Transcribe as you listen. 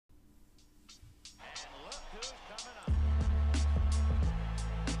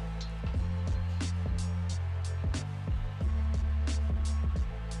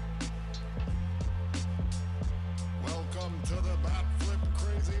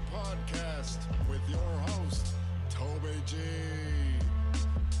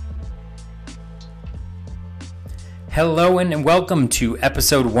Hello and welcome to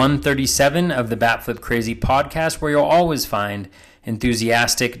episode 137 of the Batflip Crazy podcast, where you'll always find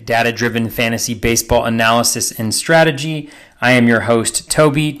enthusiastic, data-driven fantasy baseball analysis and strategy. I am your host,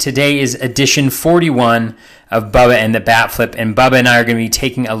 Toby. Today is edition 41 of Bubba and the Batflip, and Bubba and I are going to be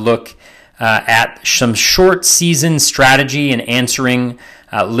taking a look at some short season strategy and answering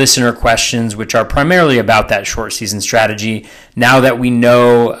listener questions, which are primarily about that short season strategy. Now that we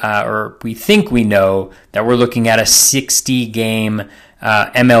know, or we think we know, that we're looking at a 60-game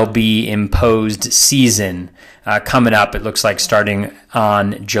MLB imposed season coming up, it looks like starting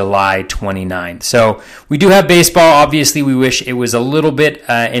on July 29th. So we do have baseball. Obviously, we wish it was a little bit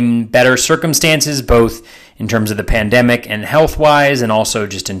in better circumstances, both in terms of the pandemic and health-wise, and also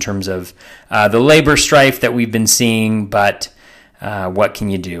just in terms of the labor strife that we've been seeing. But what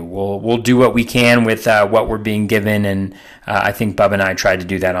can you do? We'll do what we can with what we're being given, and I think Bub and I tried to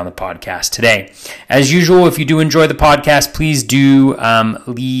do that on the podcast today. As usual, if you do enjoy the podcast, please do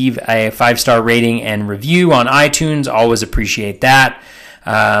leave a 5-star rating and review on iTunes. Always appreciate that.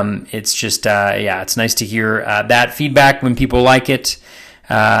 It's just, it's nice to hear that feedback when people like it.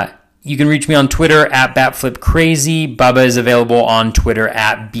 You can reach me on Twitter at BatFlipCrazy. Bubba is available on Twitter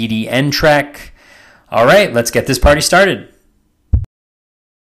at BDNTrek. All right, let's get this party started.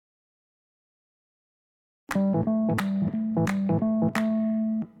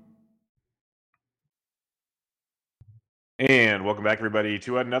 And welcome back, everybody,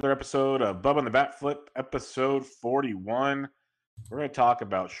 to another episode of Bubba and the Batflip, episode 41. We're going to talk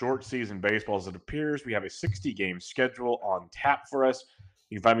about short season baseball as it appears. We have a 60-game schedule on tap for us.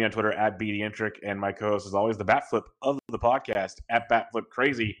 You can find me on Twitter at BDNtrick, and my co-host is always the Batflip of the podcast at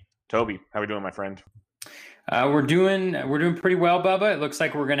BatFlipCrazy. Toby, how are we doing, my friend? We're doing pretty well, Bubba. It looks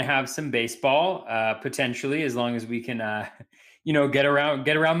like we're going to have some baseball potentially, as long as we can get around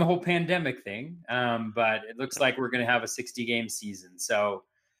the whole pandemic thing. But it looks like we're going to have a 60-game season. So,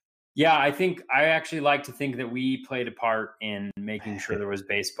 yeah, I actually like to think that we played a part in making sure there was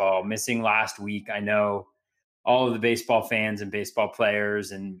baseball. Missing last week, I know all of the baseball fans and baseball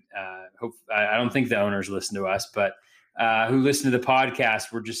players, and I don't think the owners listen to us, but who listen to the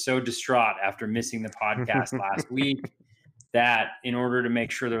podcast were just so distraught after missing the podcast last week that in order to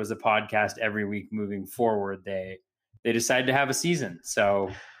make sure there was a podcast every week moving forward, they decided to have a season. So,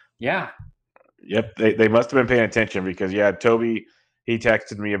 yeah. Yep, they must have been paying attention because, Toby, he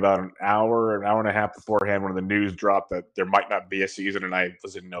texted me about an hour and a half beforehand when the news dropped that there might not be a season, and I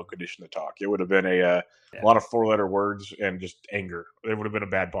was in no condition to talk. It would have been a lot of 4-letter words and just anger. It would have been a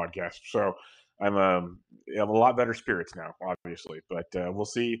bad podcast. So I'm a lot better spirits now, obviously. But we'll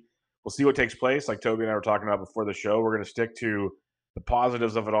see what takes place. Like Toby and I were talking about before the show, we're going to stick to the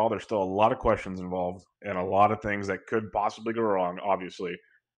positives of it all. There's still a lot of questions involved and a lot of things that could possibly go wrong, obviously.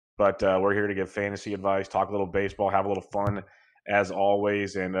 But we're here to give fantasy advice, talk a little baseball, have a little fun, as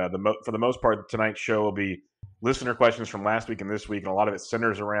always. And for the most part, tonight's show will be listener questions from last week and this week, and a lot of it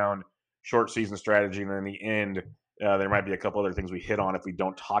centers around short season strategy. And then in the end, there might be a couple other things we hit on if we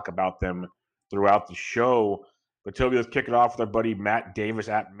don't talk about them throughout the show. But Toby, let's kick it off with our buddy Matt Davis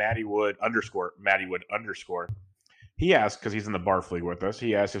at Mattywood _. He asked, because he's in the Barf League with us,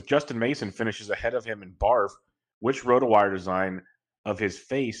 he asked if Justin Mason finishes ahead of him in Barf, which RotoWire design of his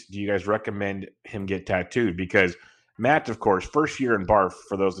face do you guys recommend him get tattooed? Because Matt, of course, first year in Barf,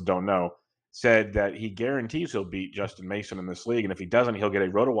 for those that don't know, said that he guarantees he'll beat Justin Mason in this league, and if he doesn't, he'll get a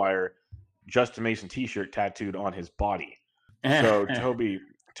RotoWire Justin Mason t-shirt tattooed on his body. So,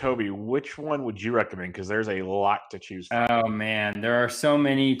 Toby, which one would you recommend? Because there's a lot to choose from. Oh, man, there are so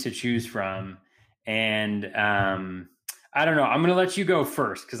many to choose from. And I don't know. I'm going to let you go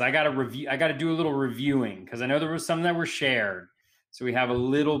first because I got to do a little reviewing because I know there was some that were shared. So we have a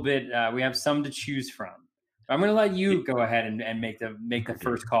little bit, we have some to choose from. I'm going to let you go ahead and make the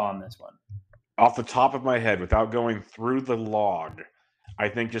first call on this one. Off the top of my head, without going through the log, I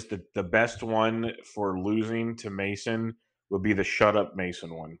think just the best one for losing to Mason would be the Shut Up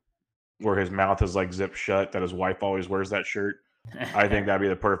Mason one, where his mouth is like zipped shut, that his wife always wears that shirt. I think that'd be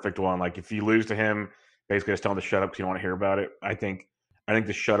the perfect one. Like if you lose to him, basically just tell him to shut up because you don't want to hear about it. I think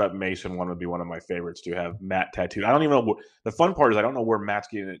the Shut Up Mason one would be one of my favorites to have Matt tattooed. I don't even know. The fun part is I don't know where Matt's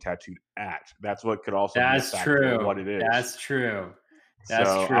getting it tattooed at. That's what could also be true. What it is. That's true.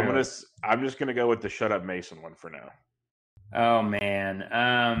 I'm just gonna go with the Shut Up Mason one for now. Oh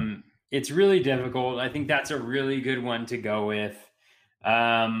man, it's really difficult. I think that's a really good one to go with.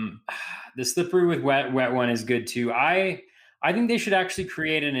 The Slippery with wet one is good too. I think they should actually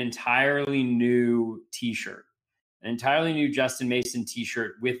create an entirely new T-shirt. An entirely new Justin Mason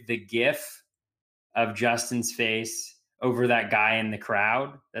t-shirt with the GIF of Justin's face over that guy in the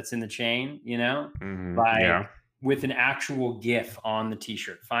crowd that's in the chain, you know? Mm-hmm. Like, with an actual GIF on the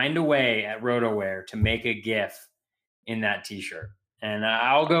t-shirt. Find a way at RotoWear to make a GIF in that t-shirt. And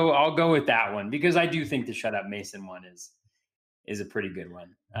I'll go with that one because I do think the Shut Up Mason one is a pretty good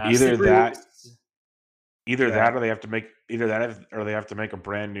one. Either that Yeah. or they have to make a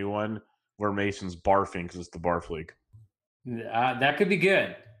brand new one where Mason's barfing because it's the barf league. That could be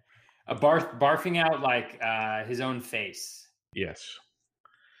good. A barfing out like his own face. Yes,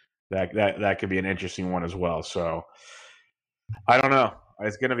 that could be an interesting one as well. So I don't know.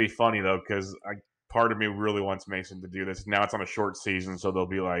 It's going to be funny though because part of me really wants Mason to do this. Now it's on a short season, so there'll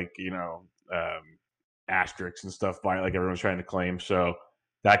be like asterisks and stuff by it, like everyone's trying to claim. So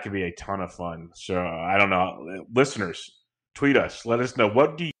that could be a ton of fun. So I don't know, listeners, tweet us. Let us know,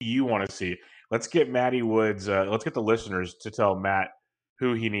 what do you want to see? Let's get Matty Woods. Let's get the listeners to tell Matt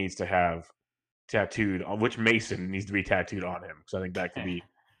who he needs to have tattooed on, which Mason needs to be tattooed on him. Because I think that could be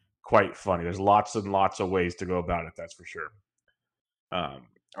quite funny. There's lots and lots of ways to go about it. That's for sure.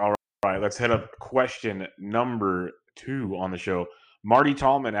 All right, let's head up question number 2 on the show. Marty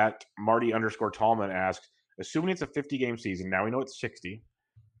Tallman at Marty_Tallman asks, assuming it's a 50-game season, now we know it's 60,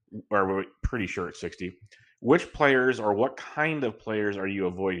 or we're pretty sure it's 60. Which players or what kind of players are you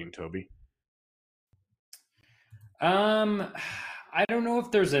avoiding, Toby? I don't know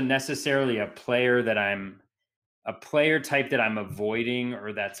if there's necessarily a player type that I'm avoiding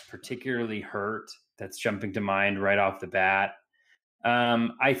or that's particularly hurt that's jumping to mind right off the bat.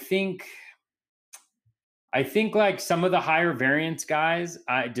 I think like some of the higher variance guys,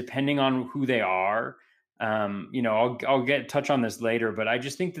 depending on who they are, I'll touch on this later, but I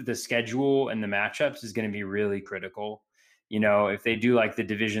just think that the schedule and the matchups is going to be really critical. If they do like the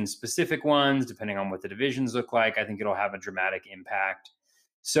division specific ones, depending on what the divisions look like, I think it'll have a dramatic impact.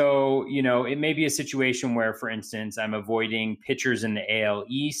 So, it may be a situation where, for instance, I'm avoiding pitchers in the AL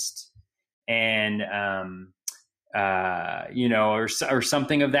East and, or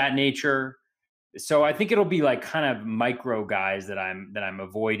something of that nature. So I think it'll be like kind of micro guys that I'm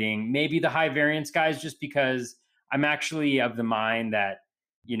avoiding. Maybe the high variance guys, just because I'm actually of the mind that,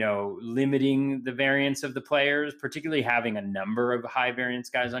 limiting the variance of the players, particularly having a number of high variance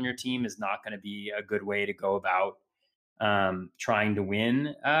guys on your team, is not going to be a good way to go about trying to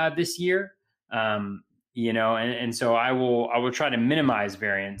win this year. And so I will try to minimize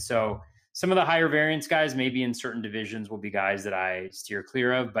variance. So some of the higher variance guys, maybe in certain divisions, will be guys that I steer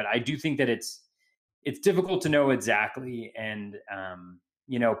clear of. But I do think that it's difficult to know exactly. And,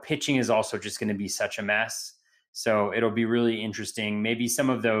 pitching is also just going to be such a mess. So it'll be really interesting. Maybe some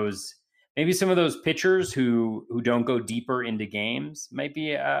of those pitchers who don't go deeper into games might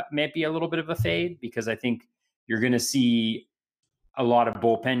be a little bit of a fade, because I think you're going to see a lot of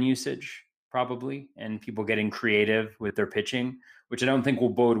bullpen usage probably, and people getting creative with their pitching, which I don't think will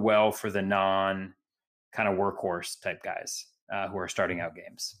bode well for the non kind of workhorse type guys who are starting out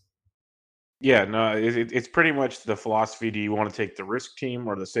games. Yeah, no, it's pretty much the philosophy. Do you want to take the risk team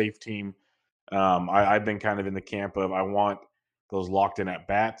or the safe team? I've been kind of in the camp of I want those locked in at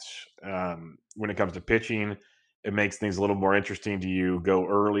bats. When it comes to pitching, it makes things a little more interesting. Do you go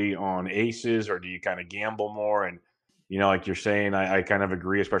early on aces, or do you kind of gamble more? And like you're saying, I kind of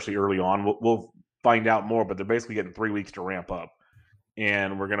agree, especially early on. We'll find out more, but they're basically getting 3 weeks to ramp up,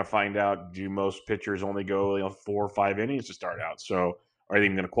 and we're going to find out, do most pitchers only go 4 or 5 innings to start out? So are they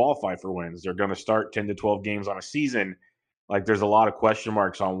even going to qualify for wins? They're going to start 10 to 12 games on a season. Like, there's a lot of question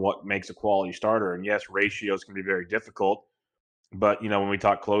marks on what makes a quality starter. And yes, ratios can be very difficult. But, when we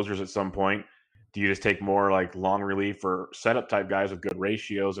talk closers at some point, do you just take more like long relief or setup type guys with good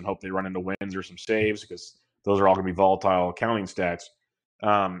ratios and hope they run into wins or some saves? Because those are all going to be volatile counting stats.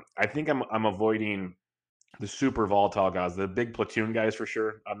 I think I'm avoiding the super volatile guys, the big platoon guys for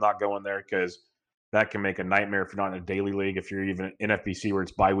sure. I'm not going there because that can make a nightmare if you're not in a daily league. If you're even in FBC where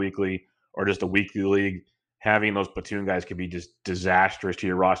it's biweekly or just a weekly league, having those platoon guys could be just disastrous to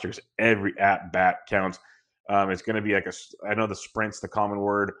your roster because every at bat counts. It's going to be like I know the sprint's the common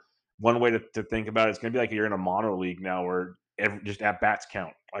word. One way to think about it, it's going to be like you're in a mono league now where just at bats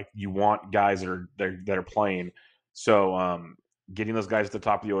count. Like, you want guys that are playing. So getting those guys at the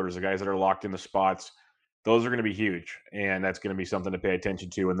top of the orders, the guys that are locked in the spots, those are going to be huge, and that's going to be something to pay attention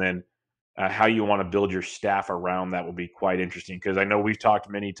to. And then how you want to build your staff around that will be quite interesting, because I know we've talked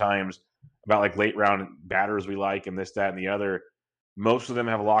many times about like late round batters we like and this, that, and the other. Most of them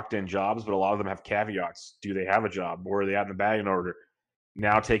have locked in jobs, but a lot of them have caveats. Do they have a job? Where are they at in the batting order?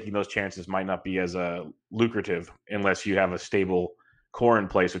 Now taking those chances might not be as lucrative unless you have a stable core in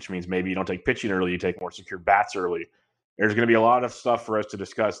place, which means maybe you don't take pitching early, you take more secure bats early. There's going to be a lot of stuff for us to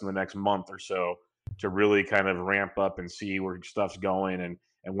discuss in the next month or so to really kind of ramp up and see where stuff's going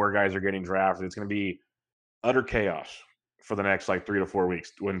and where guys are getting drafted. It's going to be utter chaos for the next like 3 to 4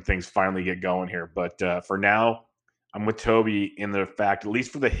 weeks when things finally get going here. But for now, I'm with Toby in the fact, at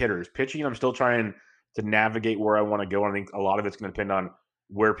least for the hitters. Pitching, I'm still trying to navigate where I want to go. And I think a lot of it's going to depend on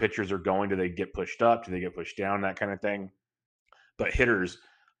where pitchers are going. Do they get pushed up? Do they get pushed down? That kind of thing. But hitters,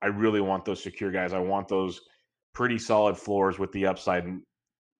 I really want those secure guys. I want those pretty solid floors with the upside. And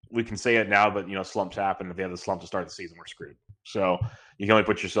we can say it now, but slumps happen. If they have the slump to start the season, we're screwed. So you can only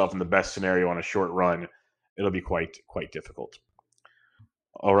put yourself in the best scenario on a short run. It'll be quite difficult.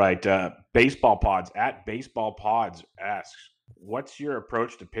 All right, Baseball Pods at Baseball Pods asks, "What's your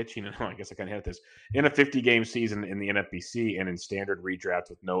approach to pitching?" And I guess I kind of hit this in a 50-game season in the NFBC and in standard redraft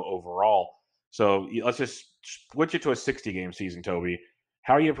with no overall. So let's just switch it to a 60-game season, Toby.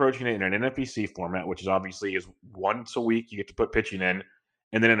 How are you approaching it in an NFBC format, which is obviously is once a week you get to put pitching in,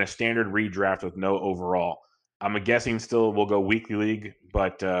 and then in a standard redraft with no overall? I'm guessing still we'll go weekly league,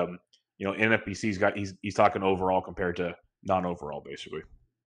 but NFBC's he's talking overall compared to non-overall, basically.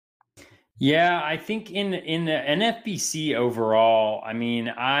 Yeah, I think in the NFBC overall, I mean,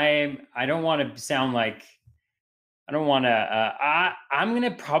 I don't want to sound like I don't want to. I'm going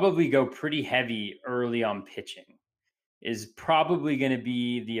to probably go pretty heavy early on pitching. Is probably going to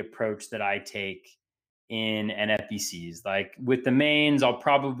be the approach that I take in NFBCs. Like with the mains, I'll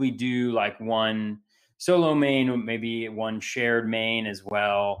probably do like one solo main, maybe one shared main as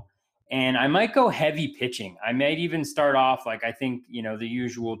well. And I might go heavy pitching. I might even start off like, I think, the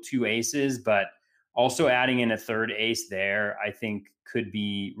usual 2 aces, but also adding in a third ace there, I think could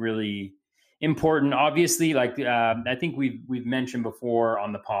be really important. Obviously, like I think we've mentioned before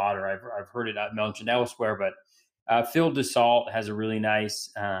on the pod, or I've heard it mentioned elsewhere, but Phil Dussault has a really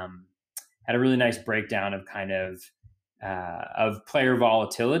nice had a really nice breakdown of kind of player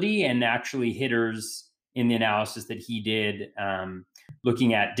volatility and actually hitters in the analysis that he did,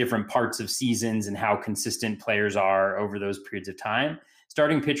 looking at different parts of seasons and how consistent players are over those periods of time.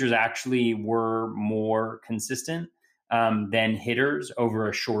 Starting pitchers actually were more consistent than hitters over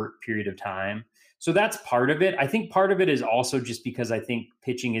a short period of time. So that's part of it. I think part of it is also just because I think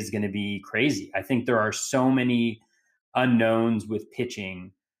pitching is going to be crazy. I think there are so many unknowns with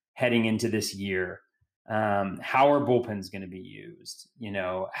pitching heading into this year. How are bullpens going to be used?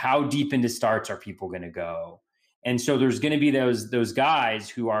 How deep into starts are people going to go? And so there's going to be those guys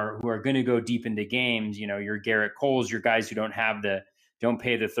who are going to go deep into games. Your Garrett Coles, your guys who don't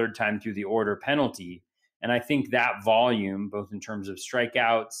pay the third time through the order penalty. And I think that volume, both in terms of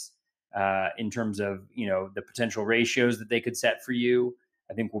strikeouts, in terms of the potential ratios that they could set for you,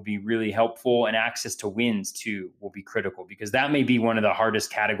 I think will be really helpful. And access to wins too will be critical, because that may be one of the hardest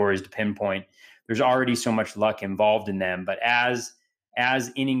categories to pinpoint. There's already so much luck involved in them, but as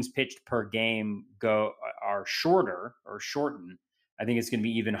innings pitched per game are shorter or shorten, I think it's going to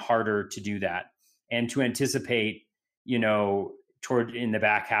be even harder to do that and to anticipate, toward in the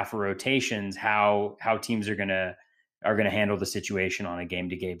back half of rotations, how teams are going to handle the situation on a game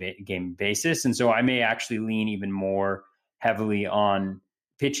to game basis. And so I may actually lean even more heavily on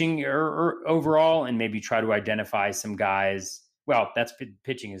pitching or overall, and maybe try to identify some guys. Well, that's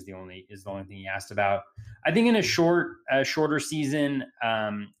pitching is the only thing he asked about. I think in a shorter season,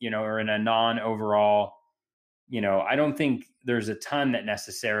 or in a non-overall, I don't think there's a ton that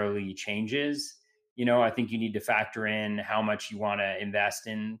necessarily changes. I think you need to factor in how much you want to invest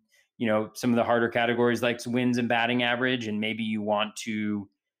in, some of the harder categories like wins and batting average, and maybe you want to,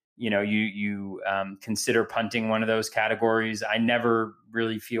 you consider punting one of those categories. I never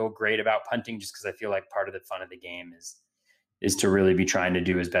really feel great about punting, just because I feel like part of the fun of the game is to really be trying to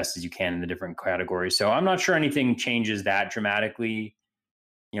do as best as you can in the different categories. So I'm not sure anything changes that dramatically.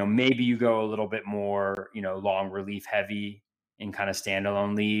 Maybe you go a little bit more, long relief heavy in kind of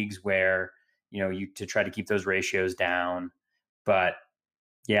standalone leagues where, you to try to keep those ratios down. But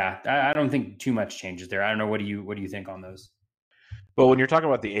yeah, I don't think too much changes there. I don't know. What do you think on those? But when you're talking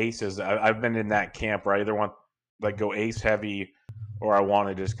about the aces, I've been in that camp where I either want like go ace heavy, or I want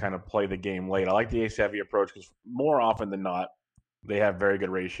to just kind of play the game late. I like the ace heavy approach because more often than not, they have very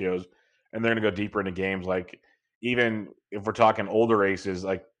good ratios, and they're going to go deeper into games. Like even if we're talking older aces,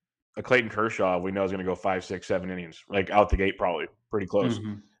 like a Clayton Kershaw, we know is going to go 5, 6, 7 innings, like out the gate, probably pretty close.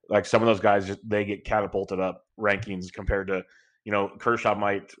 Mm-hmm. Like some of those guys, they get catapulted up rankings compared to, Kershaw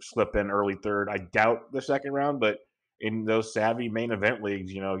might slip in early third. I doubt the second round, but in those savvy main event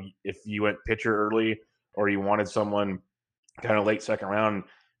leagues, if you went pitcher early or you wanted someone kind of late second round,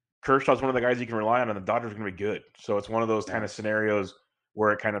 Kershaw's one of the guys you can rely on, and the Dodgers are going to be good. So it's one of those kind of scenarios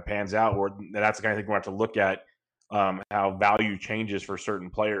where it kind of pans out, where that's the kind of thing we have to look at, how value changes for certain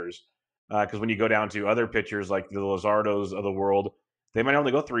players. Because when you go down to other pitchers like the Luzardos of the world, they might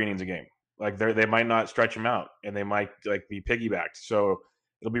only go 3 innings a game. Like they might not stretch him out, and they might like be piggybacked. So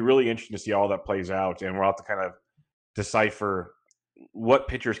it'll be really interesting to see how all that plays out, and we'll have to kind of decipher what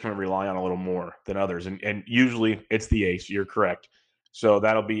pitchers can we rely on a little more than others. And usually it's the ace. You're correct. So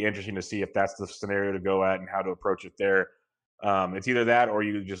that'll be interesting to see if that's the scenario to go at and how to approach it there. It's either that or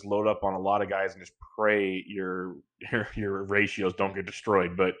you just load up on a lot of guys and just pray your ratios don't get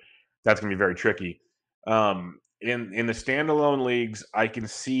destroyed. But that's going to be very tricky. In the standalone leagues, I can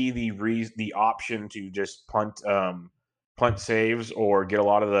see the option to just punt saves or get a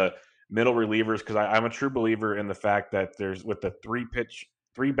lot of the middle relievers because I'm a true believer in the fact that there's with the three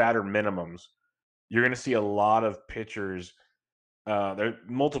batter minimums, you're going to see a lot of pitchers. There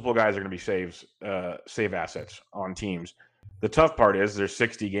multiple guys are going to be save assets on teams. The tough part is there's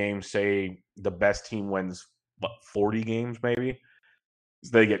 60 games. Say the best team wins 40 games, maybe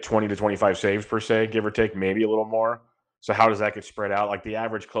they get 20 to 25 saves per se, give or take, maybe a little more. So how does that get spread out? Like the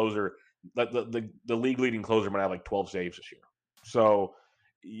average closer, the league leading closer might have like 12 saves this year. So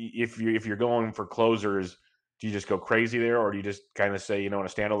if you're going for closers, do you just go crazy there, or do you just kind of say, in a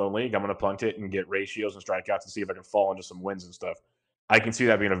standalone league, I'm going to punt it and get ratios and strikeouts and see if I can fall into some wins and stuff? I can see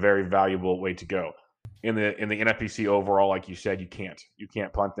that being a very valuable way to go. In the NFBC overall, like you said, you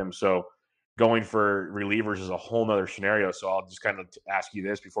can't punt them. So going for relievers is a whole nother scenario. So I'll just kind of ask you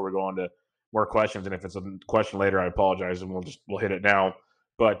this before we go on to more questions. And if it's a question later, I apologize, and we'll hit it now.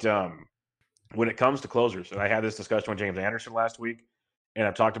 But when it comes to closers, and I had this discussion with James Anderson last week, and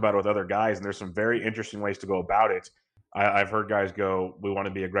I've talked about it with other guys, and there's some very interesting ways to go about it. I've heard guys go, we want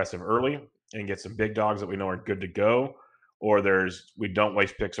to be aggressive early and get some big dogs that we know are good to go, or we don't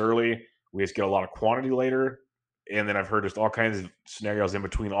waste picks early. We just get a lot of quantity later. And then I've heard just all kinds of scenarios in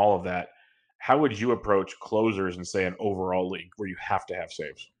between all of that. How would you approach closers in, say, an overall league where you have to have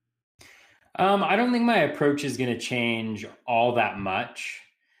saves? I don't think my approach is going to change all that much.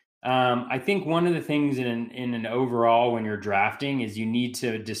 I think one of the things in an overall when you're drafting is you need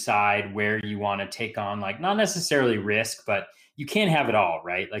to decide where you want to take on, like, not necessarily risk, but you can't have it all,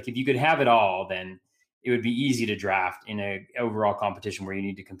 right? Like if you could have it all, then it would be easy to draft in an overall competition where you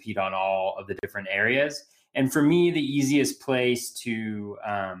need to compete on all of the different areas. And for me, the easiest place to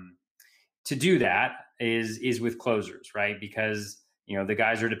do that is with closers, right? Because the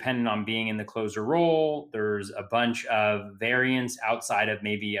guys are dependent on being in the closer role. There's a bunch of variance outside of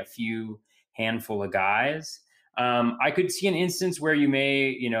maybe a few handful of guys. I could see an instance where you may,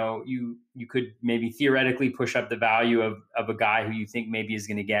 you could maybe theoretically push up the value of a guy who you think maybe is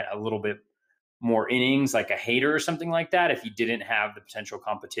going to get a little bit more innings, like a Hader or something like that, if he didn't have the potential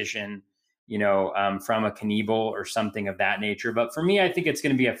competition, from a Knievel or something of that nature. But for me, I think it's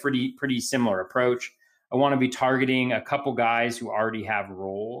going to be a pretty similar approach. I want to be targeting a couple guys who already have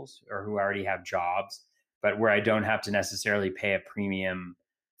roles or who already have jobs, but where I don't have to necessarily pay a premium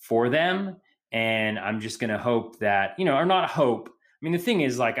for them. And I'm just going to hope that, or not hope. I mean, the thing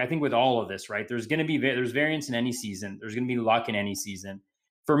is, like, I think with all of this, right, there's variance in any season. There's going to be luck in any season.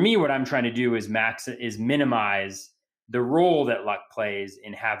 For me, what I'm trying to do is minimize the role that luck plays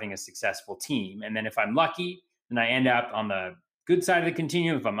in having a successful team. And then if I'm lucky, then I end up on the good side of the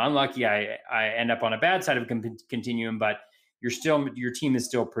continuum. If I'm unlucky, I end up on a bad side of the continuum, but your team is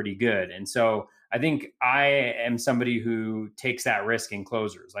still pretty good. And so I think I am somebody who takes that risk in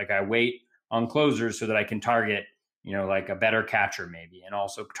closers. Like I wait on closers so that I can target, like a better catcher maybe, and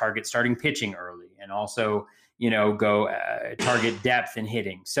also target starting pitching early, and also, go target depth and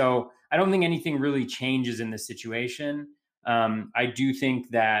hitting. So I don't think anything really changes in this situation. I do think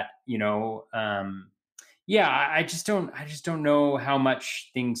that, I just don't know how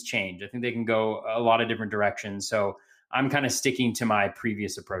much things change. I think they can go a lot of different directions. So I'm kind of sticking to my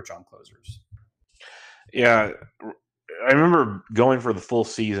previous approach on closers. Yeah. I remember going for the full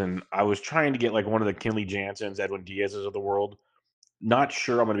season. I was trying to get like one of the Kenley Jansen's, Edwin Diaz's of the world. Not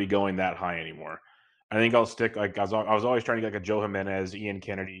sure I'm going to be going that high anymore. I think I'll stick like I was always trying to get like a Joe Jimenez, Ian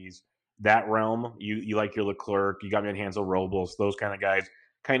Kennedy's, that realm. You like your Leclerc. You got me on Hansel Robles, those kind of guys.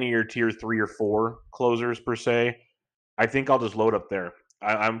 Kind of your tier 3 or 4 closers per se. I think I'll just load up there.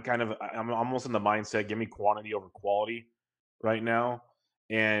 I'm almost in the mindset, give me quantity over quality right now.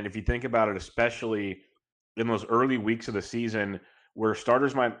 And if you think about it, especially in those early weeks of the season where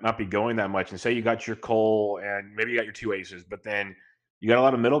starters might not be going that much, and say you got your Cole and maybe you got your 2 aces, but then you got a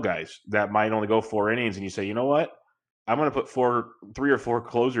lot of middle guys that might only go 4 innings, and you say, you know what? I'm going to put 3 or 4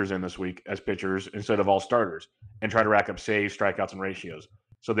 closers in this week as pitchers instead of all starters and try to rack up saves, strikeouts, and ratios.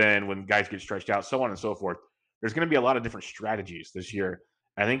 So then when guys get stretched out, so on and so forth, there's going to be a lot of different strategies this year.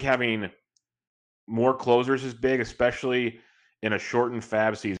 I think having more closers is big, especially in a shortened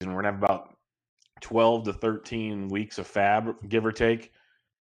FAB season. We're going to have about 12 to 13 weeks of FAB, give or take.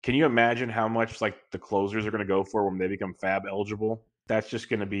 Can you imagine how much like the closers are going to go for when they become fab eligible? That's just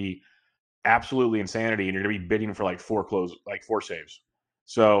going to be absolutely insanity, and you're going to be bidding for like four saves.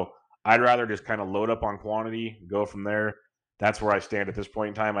 So I'd rather just kind of load up on quantity, go from there. That's where I stand at this point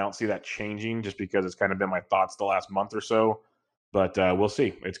in time. I don't see that changing just because it's kind of been my thoughts the last month or so. But we'll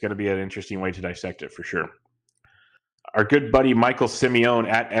see. It's going to be an interesting way to dissect it for sure. Our good buddy Michael Simeone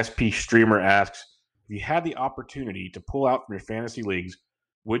at SP Streamer asks, if you had the opportunity to pull out from your fantasy leagues,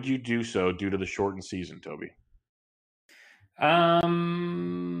 would you do so due to the shortened season, Toby?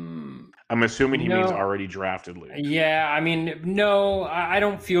 I'm assuming he means already drafted leagues. Yeah, I mean, no, I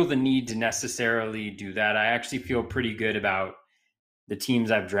don't feel the need to necessarily do that. I actually feel pretty good about the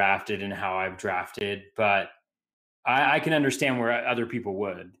teams I've drafted and how I've drafted, but I can understand where other people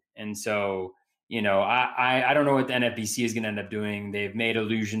would. And so, I don't know what the NFBC is going to end up doing. They've made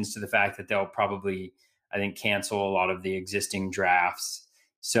allusions to the fact that they'll probably, I think, cancel a lot of the existing drafts.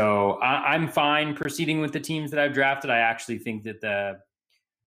 So I'm fine proceeding with the teams that I've drafted. I actually think that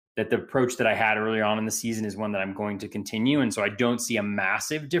the approach that I had earlier on in the season is one that I'm going to continue. And so I don't see a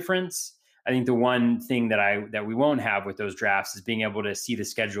massive difference. I think the one thing that we won't have with those drafts is being able to see the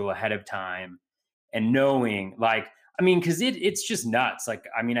schedule ahead of time and knowing because it's just nuts. I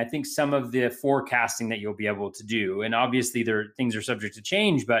think some of the forecasting that you'll be able to do, and obviously things are subject to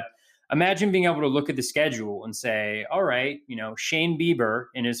change, but imagine being able to look at the schedule and say, all right, Shane Bieber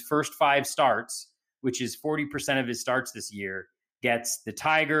in his first 5 starts, which is 40% of his starts this year, gets the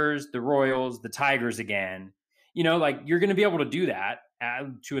Tigers, the Royals, the Tigers again. You're going to be able to do that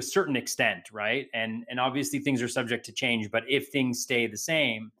to a certain extent, right? And obviously things are subject to change, but if things stay the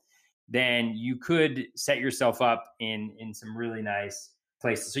same, then you could set yourself up in some really nice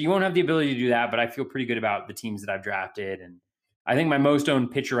places. So you won't have the ability to do that, but I feel pretty good about the teams that I've drafted. And I think my most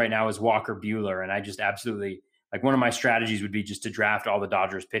owned pitcher right now is Walker Buehler. And I just absolutely, one of my strategies would be just to draft all the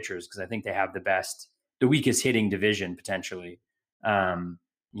Dodgers pitchers because I think they have the weakest hitting division potentially, in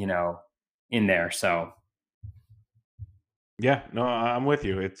there. So. Yeah, no, I'm with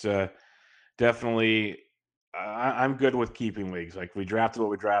you. It's definitely, I'm good with keeping leagues. Like we drafted what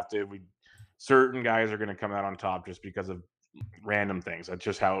we drafted. Certain guys are going to come out on top just because of random things. That's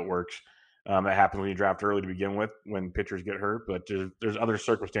just how it works. It happens when you draft early to begin with, when pitchers get hurt. But there's other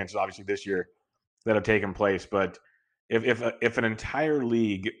circumstances, obviously, this year that have taken place. But if an entire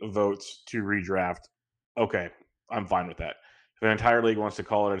league votes to redraft, okay, I'm fine with that. If an entire league wants to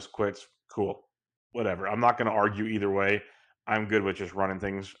call it as quits, cool, whatever. I'm not going to argue either way. I'm good with just running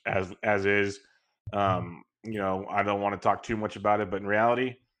things as is. I don't want to talk too much about it, but in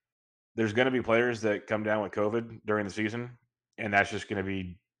reality, there's going to be players that come down with COVID during the season, and that's just going to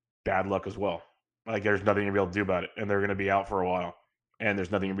be bad luck as well. Like there's nothing you'll be able to do about it, and they're going to be out for a while, and there's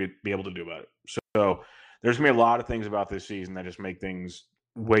nothing you'll be able to do about it. So there's going to be a lot of things about this season that just make things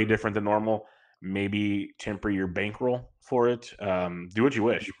way different than normal. Maybe temper your bankroll for it. Do what you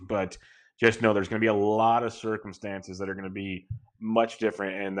wish, but just know there's going to be a lot of circumstances that are going to be much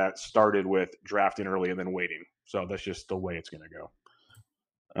different, and that started with drafting early and then waiting. So that's just the way it's going to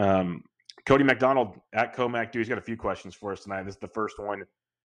go. Cody McDonald at CoMac, he's got a few questions for us tonight. This is the first one.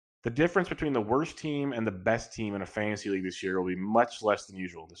 The difference between the worst team and the best team in a fantasy league this year will be much less than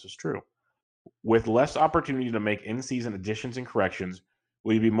usual. This is true. With less opportunity to make in-season additions and corrections,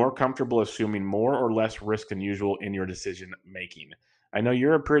 will you be more comfortable assuming more or less risk than usual in your decision making? I know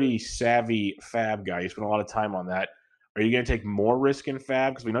you're a pretty savvy fab guy. You spend a lot of time on that. Are you going to take more risk in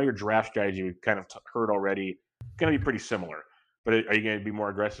fab? Because we know your draft strategy, we've kind of heard already, going to be pretty similar. But are you going to be more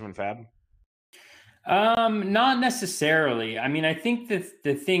aggressive in fab? Not necessarily. I think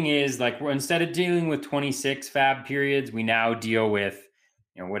the thing is, instead of dealing with 26 fab periods, we now deal with,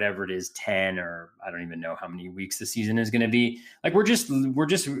 whatever it is, 10, or I don't even know how many weeks the season is going to be. We're just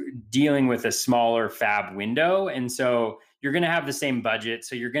dealing with a smaller fab window. And so you're going to have the same budget.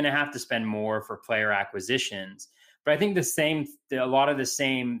 So you're going to have to spend more for player acquisitions. But I think a lot of the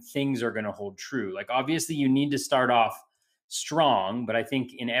same things are going to hold true. Obviously you need to start off strong, but I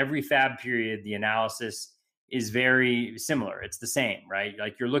think in every fab period, the analysis is very similar. It's the same, right?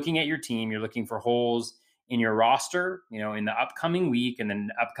 You're looking at your team, you're looking for holes in your roster, in the upcoming week and then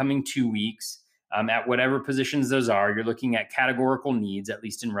upcoming 2 weeks, at whatever positions those are. You're looking at categorical needs, at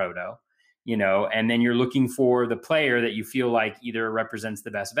least in Roto, and then you're looking for the player that you feel like either represents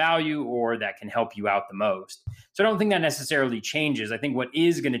the best value or that can help you out the most. So I don't think that necessarily changes. I think what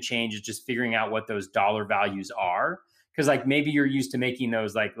is going to change is just figuring out what those dollar values are. Because maybe you're used to making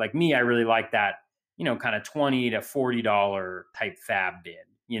those, like me, I really like that, kind of $20 to $40 type fab bid.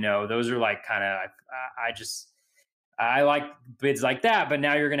 Those are I like bids like that. But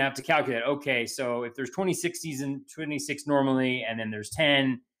now you're going to have to calculate, okay, so if there's 26 normally, and then there's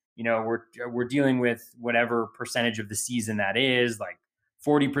 10, we're dealing with whatever percentage of the season that is, like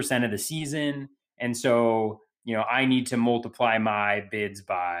 40% of the season. And so, I need to multiply my bids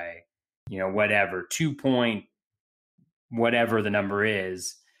by, whatever, 2 point, whatever the number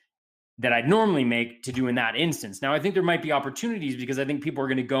is that I'd normally make to do in that instance. Now, I think there might be opportunities because I think people are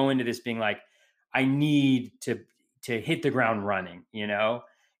going to go into this being like, I need to hit the ground running,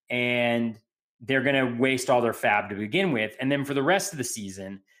 and they're going to waste all their fab to begin with. And then for the rest of the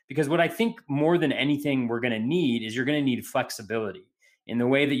season, because what I think more than anything we're going to need is you're going to need flexibility in the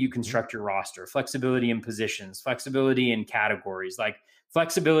way that you construct your roster, flexibility in positions, flexibility in categories. Like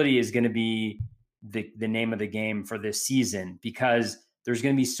flexibility is going to be the name of the game for this season because there's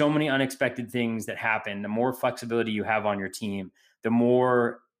going to be so many unexpected things that happen. The more flexibility you have on your team,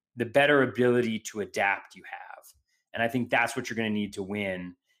 the better ability to adapt you have. And I think that's what you're going to need to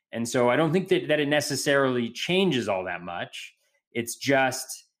win. And so I don't think that it necessarily changes all that much. It's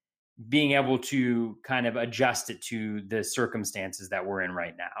just being able to kind of adjust it to the circumstances that we're in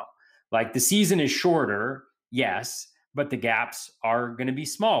right now. Like the season is shorter, yes, but the gaps are going to be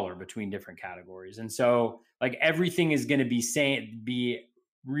smaller between different categories. And so like everything is going to be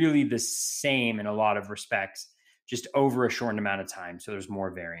really the same in a lot of respects, just over a short amount of time. So there's more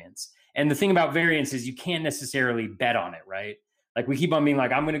variance. And the thing about variance is you can't necessarily bet on it, right? Like we keep on being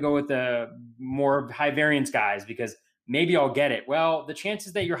like, I'm going to go with the more high variance guys because maybe I'll get it. Well, the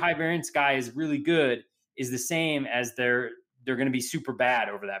chances that your high variance guy is really good is the same as they're going to be super bad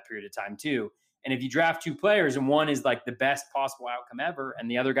over that period of time too. And if you draft two players and one is like the best possible outcome ever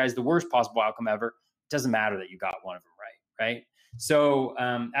and the other guy's the worst possible outcome ever, it doesn't matter that you got one of them right? So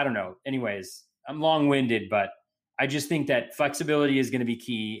I don't know. Anyways, I'm long-winded, but I just think that flexibility is going to be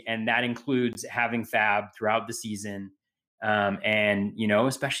key, and that includes having fab throughout the season. And,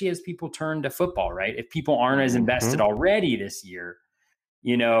 especially as people turn to football, right? If people aren't as invested already this year,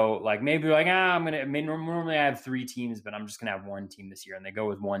 like maybe like, normally I have 3 teams, but I'm just going to have 1 team this year. And they go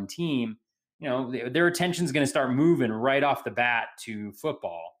with 1 team, their attention is going to start moving right off the bat to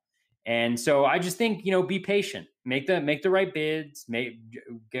football. And so I just think, be patient, make the right bids,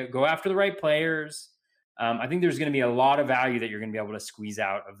 go after the right players. I think there's going to be a lot of value that you're going to be able to squeeze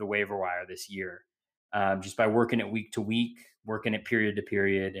out of the waiver wire this year, just by working it week to week, working it period to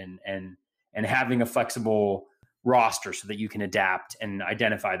period, and having a flexible roster so that you can adapt and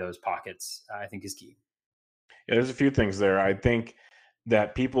identify those pockets, I think is key. Yeah, there's a few things there. I think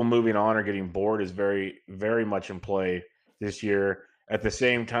that people moving on or getting bored is very, very much in play this year. At the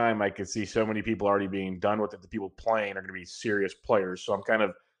same time, I could see so many people already being done with it. The people playing are going to be serious players. So I'm kind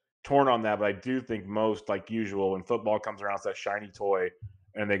of torn on that. But I do think most, like usual, when football comes around, it's that shiny toy,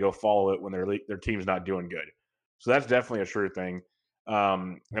 and they go follow it when their team's not doing good. So that's definitely a sure thing.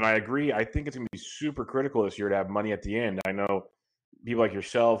 And I agree. I think it's going to be super critical this year to have money at the end. I know people like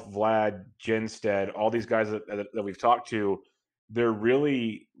yourself, Vlad, Jenstead, all these guys that we've talked to, they're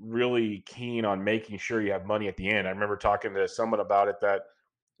really, really keen on making sure you have money at the end. I remember talking to someone about it that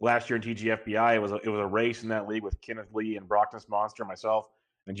last year in TGFBI, it was a race in that league with Kenneth Lee and Brockness Monster, myself,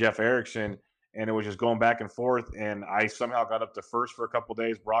 and Jeff Erickson, and it was just going back and forth. And I somehow got up to first for a couple of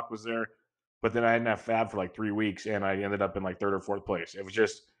days. Brock was there, but then I didn't have fab for like 3 weeks, and I ended up in like 3rd or 4th place. It was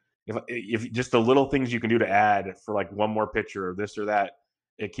just if just the little things you can do to add for like one more pitcher or this or that,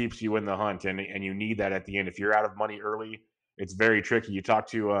 it keeps you in the hunt, and you need that at the end. If you're out of money early, it's very tricky. You talk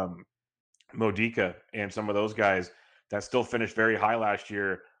to Modica and some of those guys that still finished very high last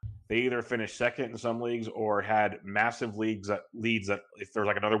year. They either finished second in some leagues or had massive leads that if there was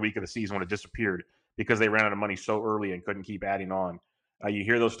like another week of the season would have disappeared because they ran out of money so early and couldn't keep adding on. You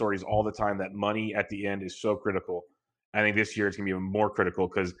hear those stories all the time that money at the end is so critical. I think this year it's going to be even more critical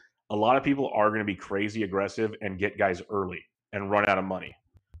because a lot of people are going to be crazy aggressive and get guys early and run out of money.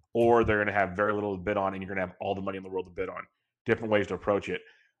 Or they're going to have very little to bid on and you're going to have all the money in the world to bid on. Different ways to approach it.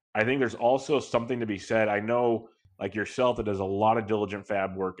 I think there's also something to be said. I know, like yourself, that does a lot of diligent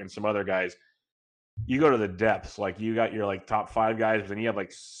fab work, and some other guys, you go to the depths. Like you got your like top 5 guys, but then you have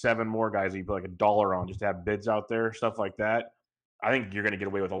like 7 more guys that you put like $1 on just to have bids out there, stuff like that. I think you're going to get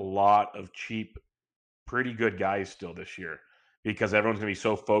away with a lot of cheap, pretty good guys still this year because everyone's going to be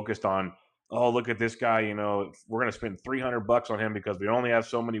so focused on, oh, look at this guy. We're going to spend $300 on him because we only have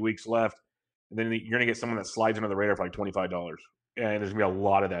so many weeks left. And then you're going to get someone that slides under the radar for like $25. And there's going to be a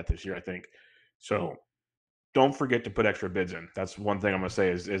lot of that this year, I think. So don't forget to put extra bids in. That's one thing I'm going to say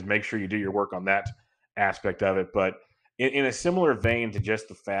is make sure you do your work on that aspect of it. But in a similar vein to just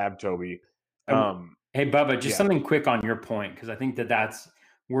the fab, Toby. Hey, Bubba, just something quick on your point, because I think that's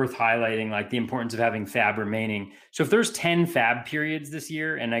worth highlighting, like the importance of having fab remaining. So if there's 10 fab periods this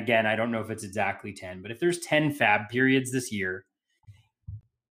year, and again, I don't know if it's exactly 10, but if there's 10 fab periods this year,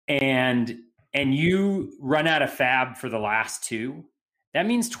 and you run out of fab for the last two, that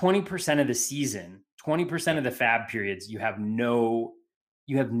means 20% of the season, 20% of the fab periods, you have no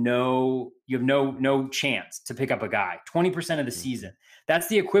chance to pick up a guy. 20% of the season. That's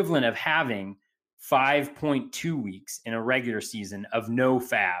the equivalent of having 5.2 weeks in a regular season of no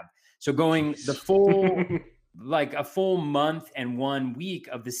fab. So going the full like a full month and 1 week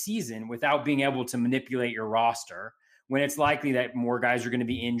of the season without being able to manipulate your roster, when it's likely that more guys are going to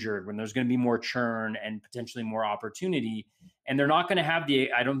be injured, when there's going to be more churn and potentially more opportunity. And they're not going to have I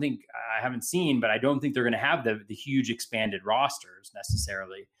haven't seen, but I don't think they're going to have the huge expanded rosters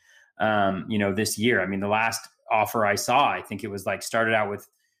necessarily, this year. I mean, the last offer I saw, I think it was like started out with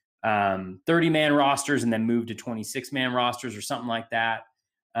 30-man rosters and then moved to 26-man rosters or something like that.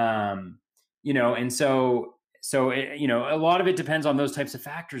 And so a lot of it depends on those types of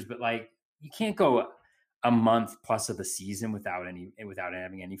factors, but like you can't go a month plus of the season without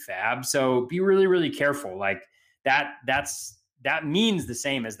having any fab. So be really, really careful. Like that means the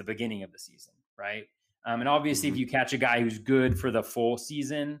same as the beginning of the season. Right. And obviously if you catch a guy who's good for the full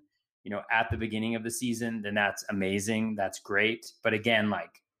season, at the beginning of the season, then that's amazing. That's great. But again,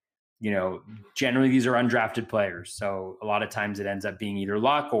 like, generally these are undrafted players. So a lot of times it ends up being either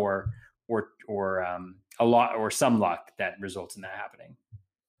luck or some luck that results in that happening.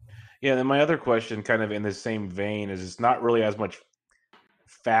 Yeah, then my other question, kind of in the same vein, is it's not really as much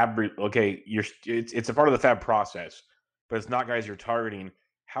fab. Okay, it's a part of the fab process, but it's not guys you're targeting.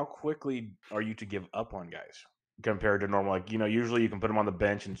 How quickly are you to give up on guys compared to normal? Like, usually you can put them on the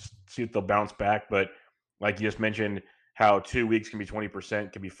bench and see if they'll bounce back. But like you just mentioned, how 2 weeks can be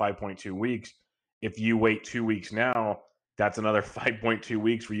 20%, can be 5.2 weeks. If you wait 2 weeks now, that's another 5.2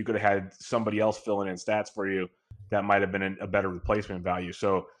 weeks where you could have had somebody else filling in stats for you that might have been a better replacement value.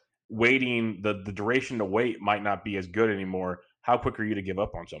 So waiting, the duration to wait might not be as good anymore. How quick are you to give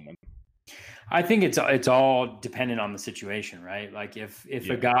up on someone? I think it's all dependent on the situation, right? Like if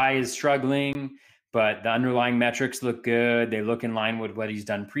a guy is struggling, but the underlying metrics look good, they look in line with what he's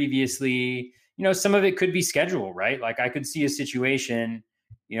done previously, some of it could be schedule, right? Like I could see a situation,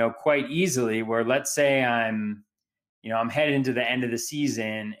 quite easily where let's say I'm headed into the end of the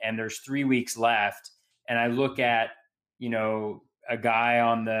season and there's 3 weeks left and I look at, a guy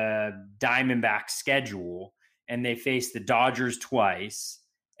on the Diamondbacks schedule and they face the Dodgers twice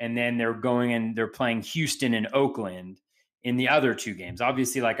and then they're playing Houston and Oakland in the other two games.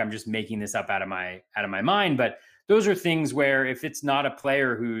 Obviously, like I'm just making this up out of my mind, but those are things where if it's not a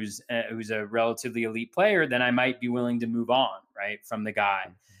player who's a relatively elite player, then I might be willing to move on, right, from the guy.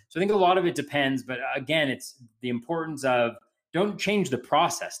 So I think a lot of it depends, but again, it's the importance of don't change the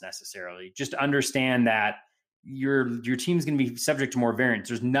process necessarily. Just understand that your team's going to be subject to more variance.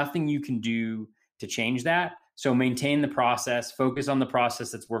 There's nothing you can do to change that. So maintain the process, focus on the process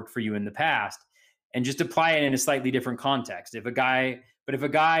that's worked for you in the past, and just apply it in a slightly different context. If a guy,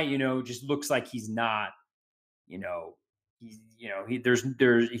 just looks like he's not, his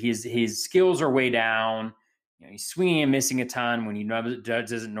skills are way down. He's swinging and missing a ton when he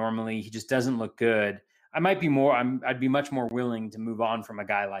doesn't normally. He just doesn't look good. I'd be much more willing to move on from a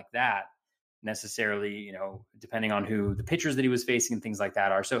guy like that necessarily, depending on who the pitchers that he was facing and things like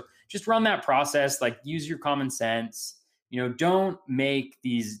that are. So just run that process, like use your common sense, don't make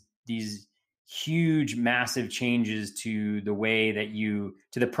these huge, massive changes to the way that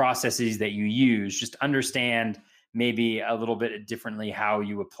to the processes that you use. Just understand maybe a little bit differently how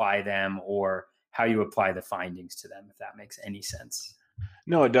you apply them or how you apply the findings to them, if that makes any sense.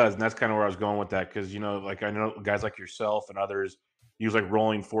 No, it does. And that's kind of where I was going with that. Because, like I know guys like yourself and others use like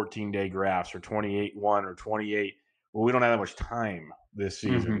rolling 14-day graphs or 28-1 or 28. Well, we don't have that much time this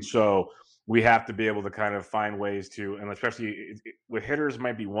season. Mm-hmm. So we have to be able to kind of find ways to, and especially with hitters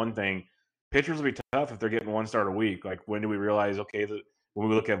might be one thing. Pitchers will be tough if they're getting one start a week. Like when do we realize, okay, when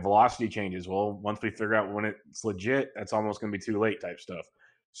we look at velocity changes, well, once we figure out when it's legit, that's almost going to be too late type stuff.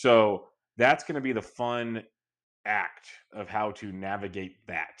 So that's going to be the fun act of how to navigate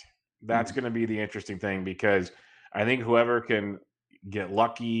that. That's going to be the interesting thing, because I think whoever can get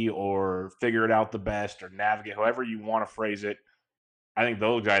lucky or figure it out the best or navigate, however you want to phrase it, I think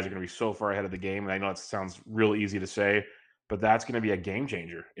those guys are going to be so far ahead of the game. And I know it sounds real easy to say, but that's going to be a game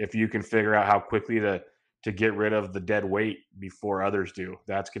changer. If you can figure out how quickly to get rid of the dead weight before others do,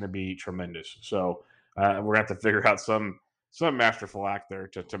 that's going to be tremendous. So we're going to have to figure out some masterful act there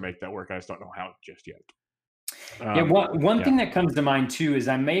to make that work. I just don't know how just yet. One thing that comes to mind too is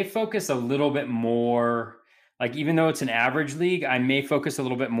I may focus a little bit more, like even though it's an average league, I may focus a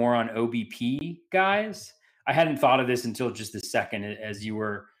little bit more on OBP guys. I hadn't thought of this until just a second as you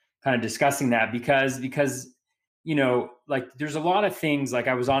were kind of discussing that, because like there's a lot of things. Like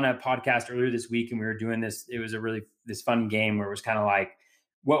I was on a podcast earlier this week and we were doing this. It was this fun game where it was kind of like,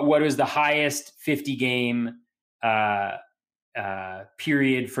 what was the highest 50 game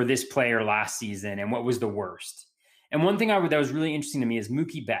period for this player last season, and what was the worst? And one thing that was really interesting to me is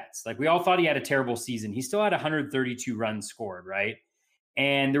Mookie Betts. Like we all thought he had a terrible season. He still had 132 runs scored, right?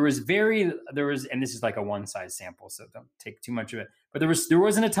 And there was, and this is like a one size sample, so don't take too much of it. But there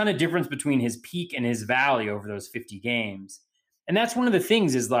wasn't a ton of difference between his peak and his valley over those 50 games. And that's one of the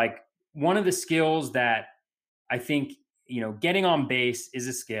things, is like one of the skills that I think, getting on base is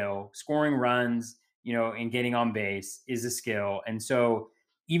a skill, scoring runs, and getting on base is a skill. And so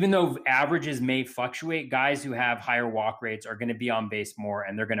even though averages may fluctuate, guys who have higher walk rates are going to be on base more,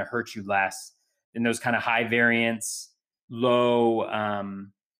 and they're going to hurt you less than those kind of high variance, low,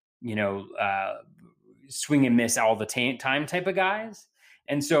 swing and miss all the time type of guys.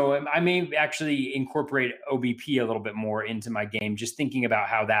 And so I may actually incorporate OBP a little bit more into my game, just thinking about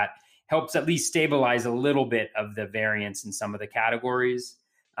how that helps at least stabilize a little bit of the variance in some of the categories,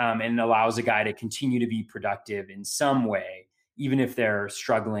 and allows a guy to continue to be productive in some way, even if they're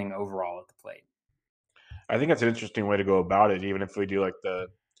struggling overall at the plate. I think that's an interesting way to go about it, even if we do like the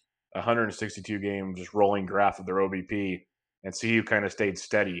 162 game just rolling graph of their OBP and see who kind of stayed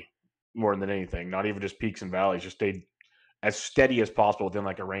steady more than anything, not even just peaks and valleys, just stayed as steady as possible within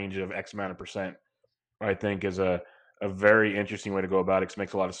like a range of X amount of percent, I think is a very interesting way to go about it, because it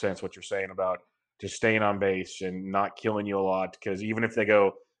makes a lot of sense what you're saying about just staying on base and not killing you a lot, because even if they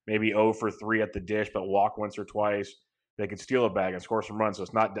go maybe 0 for 3 at the dish but walk once or twice, they can steal a bag and score some runs. So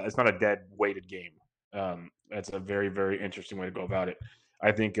it's not a dead weighted game. That's a very, very interesting way to go about it.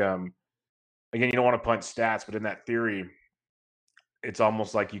 I think, again, you don't want to punt stats, but in that theory, it's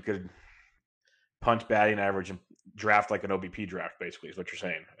almost like you could punt batting average and draft like an OBP draft, basically, is what you're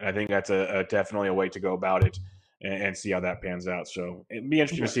saying. And I think that's definitely a way to go about it and see how that pans out. So it'd be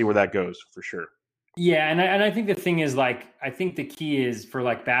interesting to see where that goes for sure. Yeah, and I think the thing is, like, I think the key is for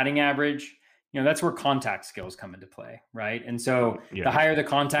like batting average, that's where contact skills come into play, right? And so the higher the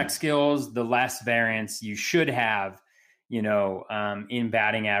contact skills, the less variance you should have, in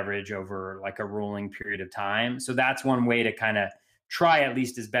batting average over like a rolling period of time. So that's one way to kind of try at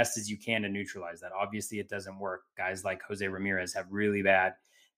least as best as you can to neutralize that. Obviously, it doesn't work. Guys like Jose Ramirez have really bad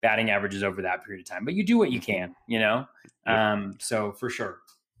batting averages over that period of time, but you do what you can, So for sure.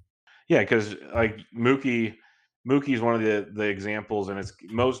 Yeah, because like Mookie is one of the examples, and its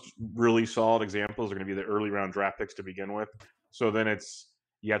most really solid examples are going to be the early round draft picks to begin with. So then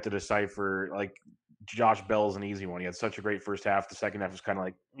you have to decipher, like Josh Bell's an easy one. He had such a great first half. The second half was kind of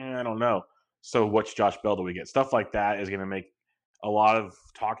like, I don't know. So which Josh Bell do we get? Stuff like that is going to make a lot of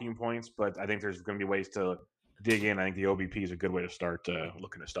talking points, but I think there's going to be ways to dig in. I think the OBP is a good way to start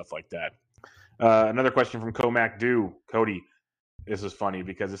looking at stuff like that. Another question from Comac Do. Cody, this is funny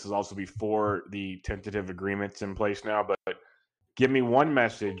because this is also before the tentative agreements in place now, but give me one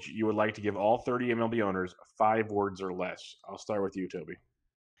message you would like to give all 30 MLB owners, 5 words or less. I'll start with you, Toby.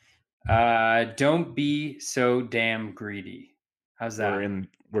 Don't be so damn greedy. How's that?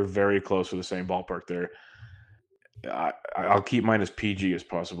 We're very close to the same ballpark there. I'll keep mine as PG as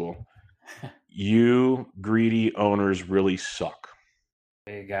possible. You greedy owners really suck.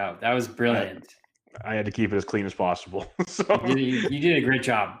 There you go. That was brilliant. I had to keep it as clean as possible. So you did a great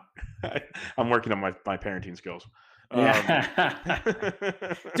job. I'm working on my parenting skills. Yeah.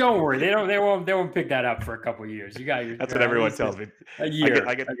 Don't worry, they won't pick that up for a couple of years. You got your. That's what everyone tells me. A year,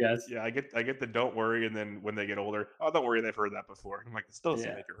 I guess. Yeah, I get the don't worry, and then when they get older, oh, don't worry, they've heard that before. I'm like, it still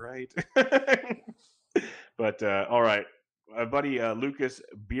doesn't make it right. But all right, buddy Lucas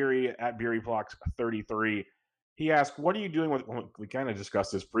Beery at BeeryPlocks 33. He asked, "What are you doing with?" Well, we kind of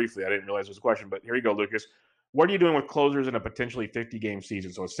discussed this briefly. I didn't realize it was a question, but here you go, Lucas. What are you doing with closers in a potentially 50-game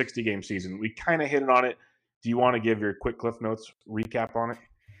season? So a 60-game season. We kind of hit it on it. Do you want to give your quick Cliff Notes recap on it?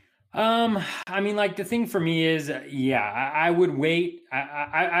 I mean, like the thing for me is, I would wait.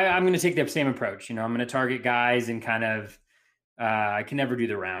 I'm going to take the same approach. I'm going to target guys and kind of, I can never do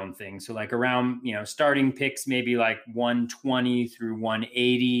the round thing. So like around, starting picks, maybe like 120 through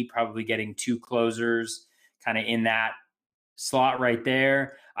 180, probably getting 2 closers kind of in that slot right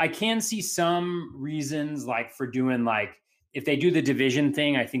there. I can see some reasons like for doing like, if they do the division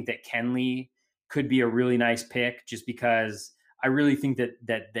thing, I think that Kenley could be a really nice pick just because I really think that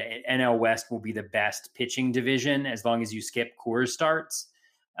the NL West will be the best pitching division as long as you skip Coors starts.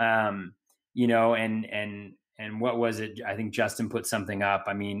 And what was it? I think Justin put something up.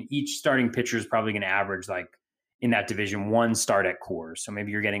 I mean, each starting pitcher is probably going to average like in that division 1 start at Coors. So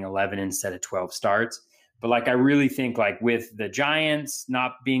maybe you're getting 11 instead of 12 starts. But like, I really think like with the Giants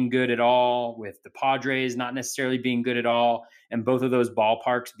not being good at all, with the Padres not necessarily being good at all, and both of those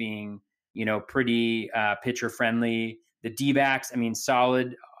ballparks being, pretty pitcher friendly, the D-backs, I mean,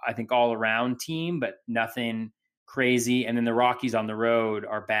 solid, I think all around team, but nothing crazy. And then the Rockies on the road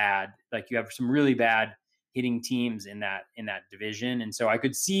are bad. Like, you have some really bad hitting teams in that division. And so I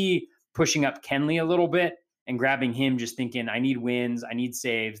could see pushing up Kenley a little bit and grabbing him, just thinking, I need wins, I need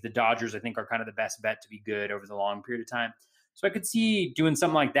saves. The Dodgers, I think, are kind of the best bet to be good over the long period of time. So I could see doing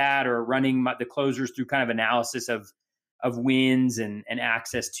something like that, or running the closers through kind of analysis of wins and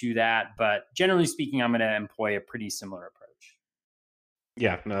access to that. But generally speaking, I'm going to employ a pretty similar approach.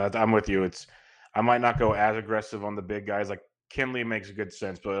 Yeah, no, I'm with you. I might not go as aggressive on the big guys. Like Kenley makes good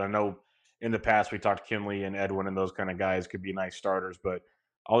sense, but I know in the past we talked Kenley and Edwin and those kind of guys could be nice starters, but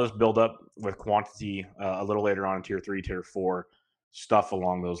I'll just build up with quantity a little later on in tier 3, tier 4, stuff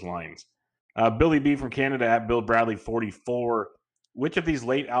along those lines. Billy B from Canada at Bill Bradley 44. Which of these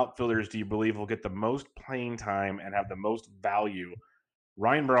late outfielders do you believe will get the most playing time and have the most value?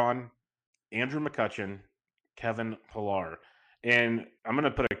 Ryan Braun, Andrew McCutchen, Kevin Pillar. And I'm going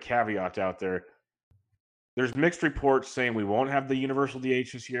to put a caveat out there. There's mixed reports saying we won't have the universal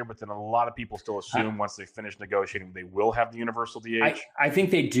DH this year, but then a lot of people still assume once they finish negotiating, they will have the universal DH. I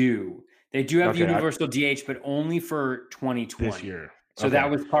think they do. They do have the universal DH, but only for 2020. This year. So that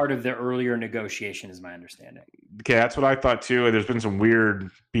was part of the earlier negotiation, is my understanding. Okay, that's what I thought too. There's been some weird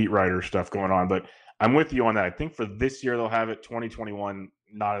beat writer stuff going on, but I'm with you on that. I think for this year they'll have it. 2021,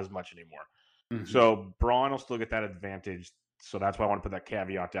 not as much anymore. Mm-hmm. So Braun will still get that advantage. So that's why I want to put that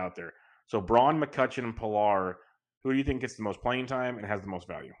caveat out there. So Braun, McCutchen, and Pillar, who do you think gets the most playing time and has the most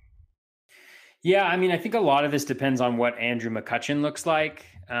value? Yeah, I mean, I think a lot of this depends on what Andrew McCutchen looks like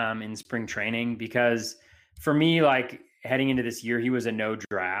in spring training, because for me, like, heading into this year, he was a no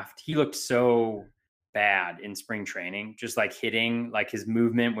draft. He looked so bad in spring training, just like hitting, like his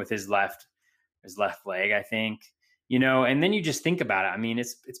movement with his left leg, I think, and then you just think about it. I mean,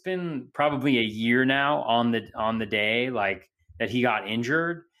 it's been probably a year now on the day, like, that he got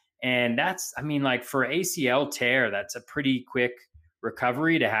injured. And that's, I mean, like, for ACL tear, that's a pretty quick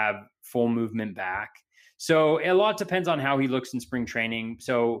recovery to have full movement back. So a lot depends on how he looks in spring training.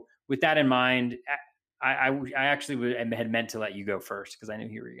 So with that in mind, I actually had meant to let you go first because I knew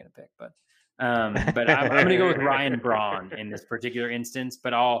you were going to pick, but I'm going to go with Ryan Braun in this particular instance.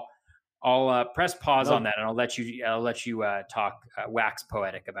 But I'll press pause on that, and I'll let you talk wax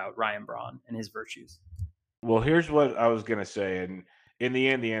poetic about Ryan Braun and his virtues. Well, here's what I was going to say, and in the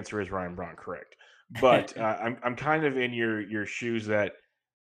end, the answer is Ryan Braun, correct? But I'm kind of in your shoes that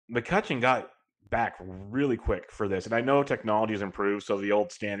McCutchen got back really quick for this. And I know technology has improved. So the old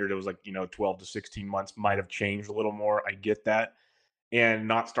standard, it was like, 12 to 16 months might have changed a little more. I get that. And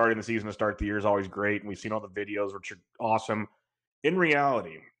not starting the season to start the year is always great. And we've seen all the videos, which are awesome. In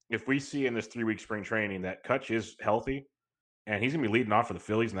reality, if we see in this 3-week spring training that Kutch is healthy and he's going to be leading off for the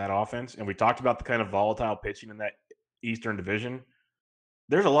Phillies in that offense, and we talked about the kind of volatile pitching in that Eastern Division,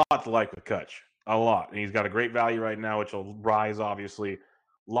 there's a lot to like with Kutch. A lot. And he's got a great value right now, which will rise, obviously. A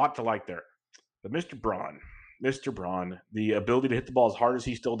lot to like there. But Mr. Braun, the ability to hit the ball as hard as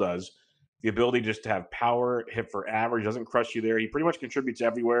he still does, the ability just to have power, hit for average, doesn't crush you there. He pretty much contributes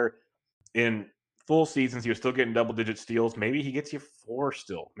everywhere. In full seasons, he was still getting double-digit steals. Maybe he gets you 4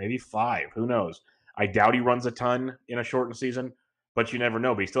 still, maybe 5. Who knows? I doubt he runs a ton in a shortened season, but you never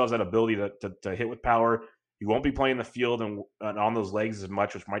know. But he still has that ability to hit with power. He won't be playing the field and on those legs as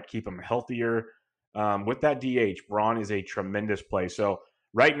much, which might keep him healthier. With that DH, Braun is a tremendous play. So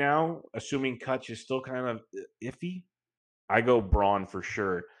right now, assuming Kutch is still kind of iffy, I go Braun for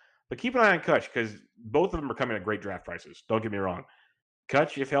sure. But keep an eye on Kutch because both of them are coming at great draft prices. Don't get me wrong.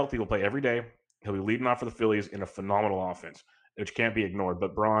 Kutch, if healthy, will play every day. He'll be leading off for the Phillies in a phenomenal offense, which can't be ignored.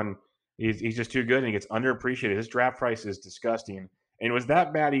 But Braun, he's just too good, and he gets underappreciated. His draft price is disgusting. And it was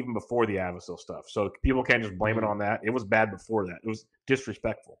that bad even before the Avisail stuff. So people can't just blame it on that. It was bad before that. It was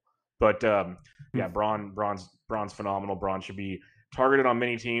disrespectful. But, yeah, Braun's phenomenal. Braun should be targeted on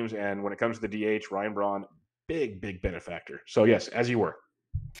many teams. And when it comes to the DH, Ryan Braun, big benefactor. So, yes, as you were.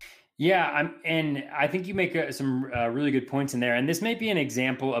 Yeah, and I think you make some really good points in there. And this may be an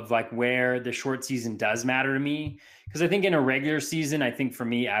example of like where the short season does matter to me. Because I think in a regular season, I think for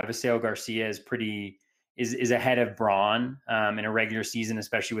me, Avisail Garcia is ahead of Braun in a regular season,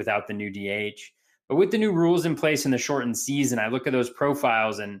 especially without the new DH. But with the new rules in place in the shortened season, I look at those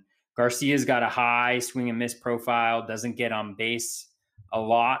profiles, and Garcia's got a high swing and miss profile, doesn't get on base a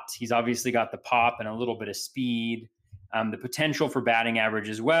lot. He's obviously got the pop and a little bit of speed, the potential for batting average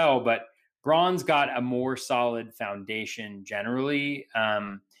as well. But Braun's got a more solid foundation generally.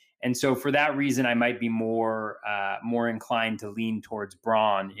 And And so for that reason, I might be more inclined to lean towards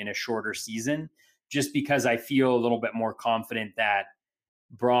Braun in a shorter season, just because I feel a little bit more confident that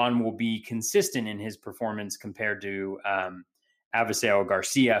Braun will be consistent in his performance compared to Avisail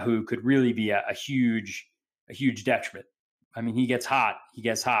Garcia, who could really be a huge detriment. I mean, he gets hot,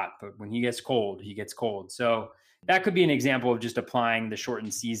 but when he gets cold, he gets cold. So that could be an example of just applying the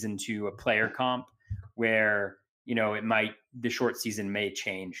shortened season to a player comp where, the short season may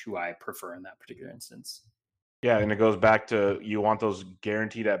change who I prefer in that particular instance. Yeah, and it goes back to you want those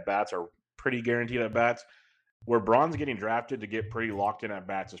guaranteed at bats or pretty guaranteed at bats. Where Braun's getting drafted to get pretty locked in at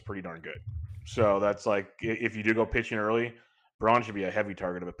bats is pretty darn good. So that's like if you do go pitching early, Braun should be a heavy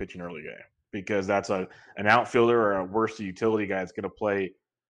target of a pitching early guy because that's an outfielder or a worse utility guy that's going to play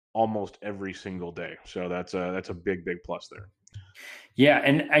almost every single day. So that's a big plus there. Yeah,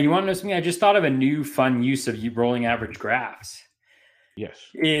 and you want to know something? I just thought of a new fun use of rolling average graphs. Yes.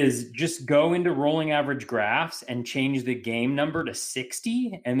 Is just go into rolling average graphs and change the game number to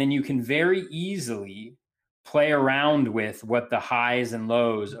 60, and then you can very easily play around with what the highs and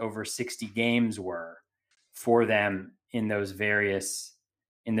lows over 60 games were for them in the various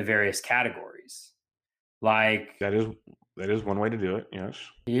categories. Like that is one way to do it. Yes.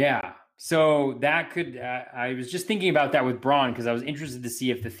 Yeah. So that could, I was just thinking about that with Braun because I was interested to see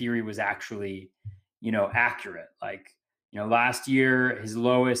if the theory was actually, accurate. Like, last year, his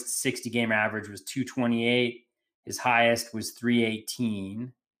lowest 60 game average was 228. His highest was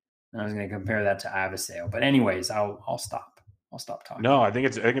 318. And I was going to compare that to Avisail. But anyways, I'll stop. I'll stop talking. No, I think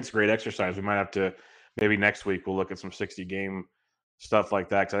it's a great exercise. We might have to, maybe next week we'll look at some 60 game stuff like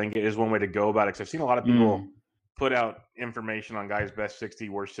that. Cause I think it is one way to go about it. Cause I've seen a lot of people put out information on guys' best 60,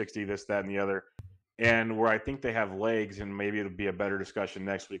 worst 60, this, that, and the other. And where I think they have legs, and maybe it'll be a better discussion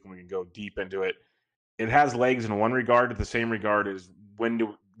next week when we can go deep into it. It has legs in one regard, to the same regard as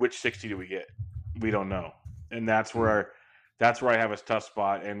which 60 do we get? We don't know. And that's where I have a tough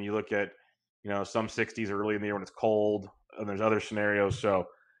spot. And you look at, some 60s early in the year when it's cold, and there's other scenarios. So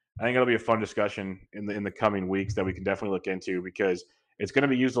I think it'll be a fun discussion in the coming weeks that we can definitely look into because it's going to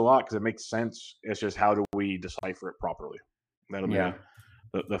be used a lot because it makes sense. It's just how do we decipher it properly? That'll be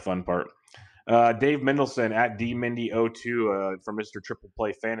the fun part. Dave Mendelson at DMindy02 from Mr. Triple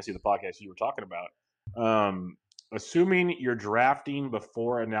Play Fantasy, the podcast you were talking about. Assuming you're drafting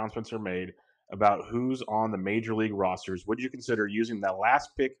before announcements are made about who's on the major league rosters, would you consider using that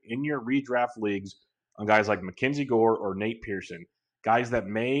last pick in your redraft leagues on guys like Mackenzie Gore or Nate Pearson, guys that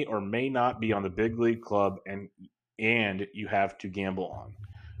may or may not be on the big league club and you have to gamble on?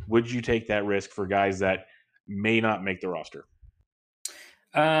 Would you take that risk for guys that may not make the roster?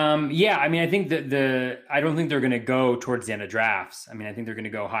 Yeah, I mean, I think I don't think they're going to go towards the end of drafts. I mean, I think they're going to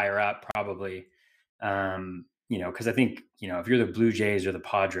go higher up probably. Because I think, if you're the Blue Jays or the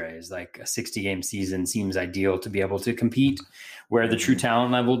Padres, like a 60 game season seems ideal to be able to compete where the true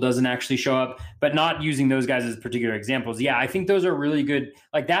talent level doesn't actually show up, but not using those guys as particular examples. Yeah, I think those are really good.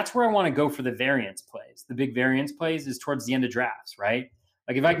 Like that's where I want to go for the variance plays. The big variance plays is towards the end of drafts, right?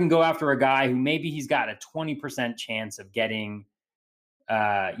 Like if I can go after a guy who maybe he's got a 20% chance of getting,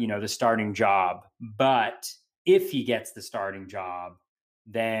 the starting job, but if he gets the starting job,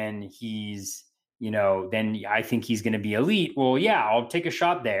 then then I think he's going to be elite. Well, yeah, I'll take a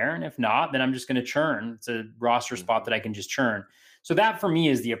shot there. And if not, then I'm just going to churn. It's a roster spot that I can just churn. So that for me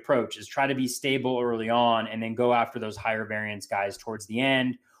is the approach, is try to be stable early on and then go after those higher variance guys towards the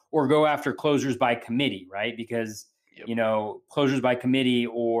end, or go after closers by committee, right? Because, closers by committee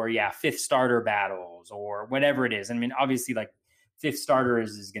or fifth starter battles or whatever it is. I mean, obviously like fifth starter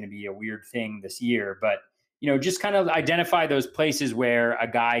is going to be a weird thing this year, but, just kind of identify those places where a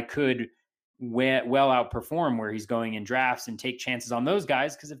guy could well outperform where he's going in drafts and take chances on those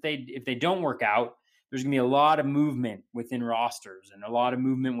guys. Because if they don't work out, there's going to be a lot of movement within rosters and a lot of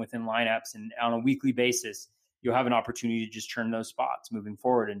movement within lineups. And on a weekly basis, you'll have an opportunity to just churn those spots moving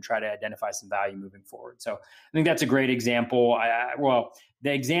forward and try to identify some value moving forward. So I think that's a great example.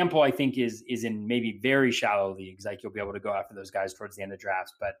 The example I think is in maybe very shallow leagues, like you'll be able to go after those guys towards the end of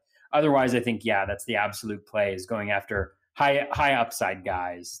drafts. But otherwise, I think, that's the absolute play, is going after high upside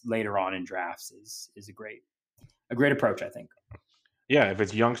guys later on in drafts is a great approach, I think. Yeah, if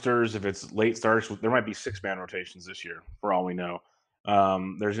it's youngsters, if it's late starts, there might be 6-man rotations this year for all we know.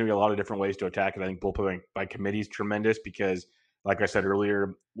 There's going to be a lot of different ways to attack it. I think bullpen by committee is tremendous because, like I said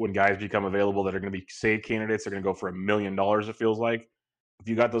earlier, when guys become available that are going to be save candidates, they're going to go for $1 million, it feels like. If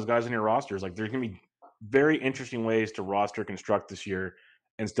you got those guys in your rosters, like there's going to be very interesting ways to roster construct this year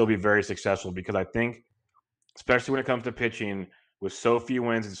and still be very successful, because I think, especially when it comes to pitching, with so few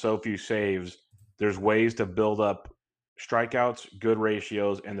wins and so few saves, there's ways to build up strikeouts, good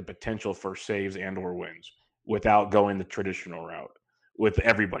ratios, and the potential for saves and or wins without going the traditional route with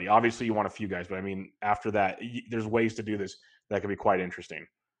everybody. Obviously, you want a few guys, but I mean, after that, there's ways to do this that could be quite interesting.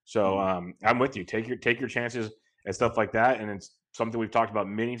 So I'm with you. Take your chances and stuff like that, and it's something we've talked about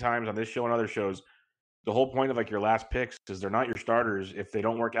many times on this show and other shows. The whole point of like your last picks is they're not your starters. If they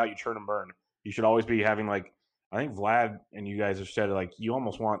don't work out, you churn and burn. You should always be having like I think Vlad and you guys have said like you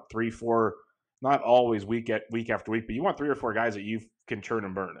almost want 3-4, not always week after week, but you want 3 or 4 guys that you can churn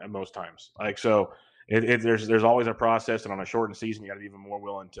and burn at most times. Like so, there's always a process, and on a shortened season, you got to be even more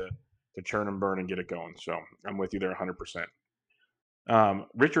willing to churn and burn and get it going. So I'm with you there 100%.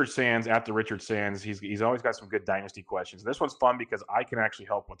 Richard Sands, after Richard Sands, he's always got some good dynasty questions. This one's fun because I can actually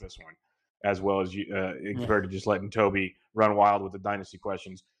help with this one as well as you compared to just letting Toby run wild with the dynasty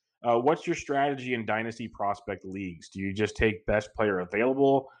questions. What's your strategy in dynasty prospect leagues? Do you just take best player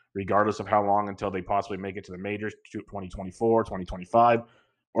available, regardless of how long until they possibly make it to the majors, 2024, 2025?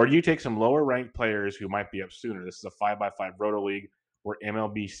 Or do you take some lower ranked players who might be up sooner? This is a 5x5 roto league where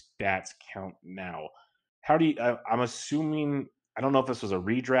MLB stats count now. How do you, I'm assuming, I don't know if this was a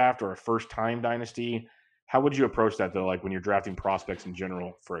redraft or a first time dynasty. How would you approach that though, like when you're drafting prospects in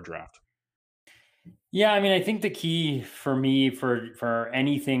general for a draft? Yeah, I mean, I think the key for me for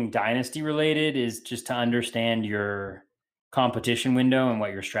anything dynasty related is just to understand your competition window and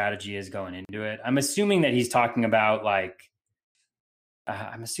what your strategy is going into it. I'm assuming that he's talking about like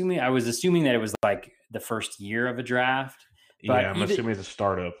I was assuming that it was like the first year of a draft. But yeah, I'm assuming it's a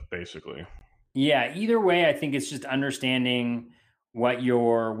startup basically. Yeah, either way, I think it's just understanding what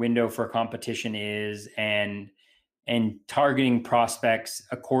your window for competition is and targeting prospects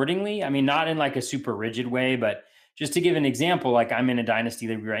accordingly. I mean, not in like a super rigid way, but just to give an example, like I'm in a dynasty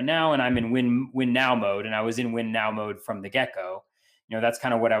league right now and I'm in win now mode, and I was in win now mode from the get-go. You know, that's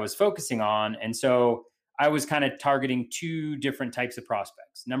kind of what I was focusing on. And so I was kind of targeting 2 different types of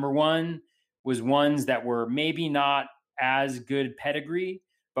prospects. Number one was ones that were maybe not as good pedigree,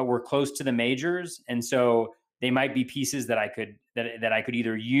 but were close to the majors. And so they might be pieces that I could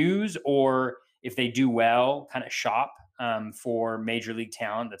either use, or if they do well, kind of shop for major league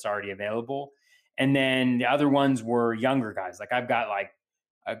talent that's already available. And then the other ones were younger guys. Like I've got like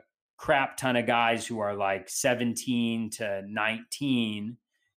a crap ton of guys who are like 17 to 19,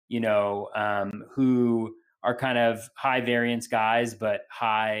 you know, who are kind of high variance guys, but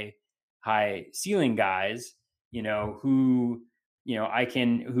high ceiling guys, you know, who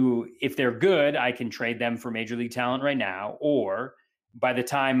if they're good, I can trade them for major league talent right now, or by the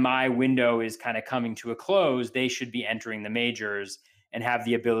time my window is kind of coming to a close, they should be entering the majors and have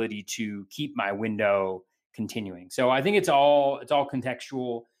the ability to keep my window continuing. So I think it's all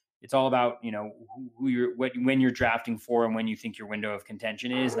contextual. It's all about, you know, when you're drafting for and when you think your window of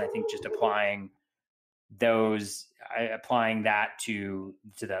contention is. And I think just applying that to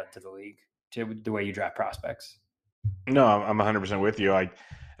the league, to the way you draft prospects. No, I'm 100% with you.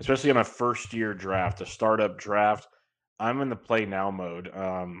 Especially on a first year draft, a startup draft, I'm in the play now mode.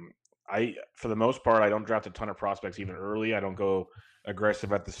 For the most part, I don't draft a ton of prospects even early. I don't go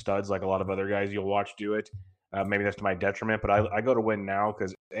aggressive at the studs like a lot of other guys you'll watch do it. Maybe that's to my detriment, but I go to win now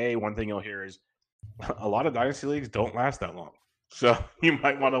because one thing you'll hear is a lot of dynasty leagues don't last that long. So you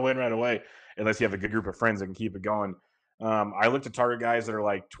might want to win right away unless you have a good group of friends that can keep it going. I look to target guys that are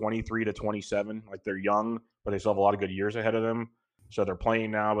like 23 to 27, like they're young, but they still have a lot of good years ahead of them. So they're playing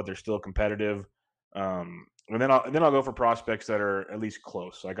now, but they're still competitive. And then I'll go for prospects that are at least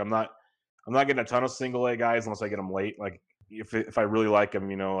close. Like I'm not getting a ton of single A guys unless I get them late. Like if I really like them,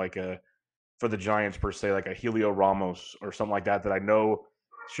 you know, like for the Giants per se, like a Helio Ramos or something like that I know.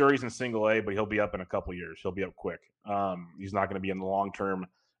 Sure, he's in single A, but he'll be up in a couple years. He'll be up quick. He's not going to be in the long term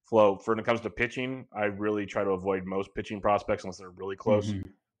flow. When it comes to pitching, I really try to avoid most pitching prospects unless they're really close,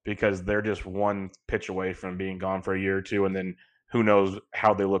 because they're just one pitch away from being gone for a year or two, and then who knows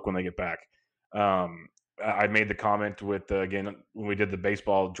how they look when they get back. I made the comment with again when we did the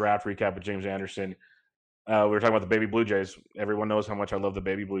baseball draft recap with James Anderson. We were talking about the baby Blue Jays. Everyone knows how much I love the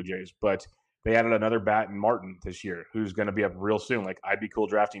baby Blue Jays, but they added another bat in Martin this year, who's going to be up real soon. Like I'd be cool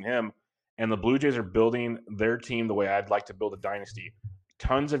drafting him. And the Blue Jays are building their team the way I'd like to build a dynasty.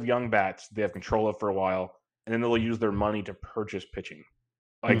 Tons of young bats they have control of for a while, and then they'll use their money to purchase pitching.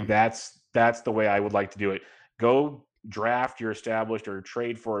 Like that's the way I would like to do it. Go draft your established or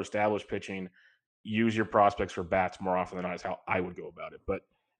trade for established pitching. Use your prospects for bats more often than not is how I would go about it. But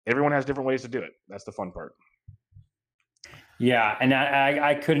everyone has different ways to do it. That's the fun part. Yeah, and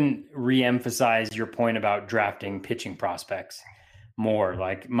I couldn't re-emphasize your point about drafting pitching prospects more.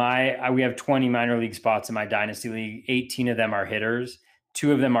 Like we have 20 minor league spots in my dynasty league. 18 of them are hitters.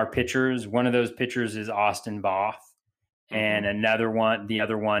 2 of them are pitchers. One of those pitchers is Austin Voth. And the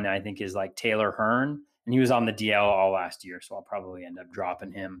other one I think is like Taylor Hearn, and he was on the DL all last year, so I'll probably end up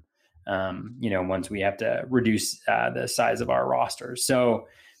dropping him. Once we have to reduce the size of our rosters. So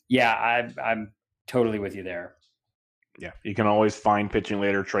yeah, I'm totally with you there. Yeah, you can always find pitching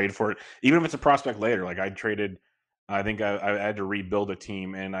later, trade for it, even if it's a prospect later. Like I think I had to rebuild a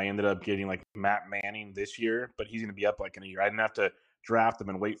team, and I ended up getting like Matt Manning this year, but he's going to be up like in a year. I didn't have to draft him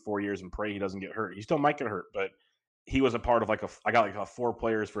and wait 4 years and pray he doesn't get hurt. He still might get hurt, but he was a part of I got like a 4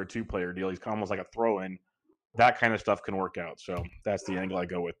 players for a 2-player deal. He's almost like a throw-in. That kind of stuff can work out. So that's the angle I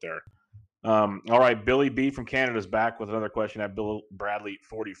go with there. All right, Billy B from Canada is back with another question at Bill Bradley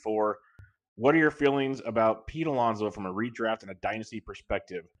 44. What are your feelings about Pete Alonso from a redraft and a dynasty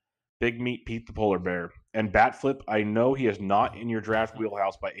perspective? Big Meat Pete the Polar Bear. And Batflip, I know he is not in your draft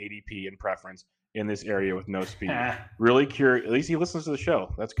wheelhouse by ADP in preference in this area with no speed. Really curious. At least he listens to the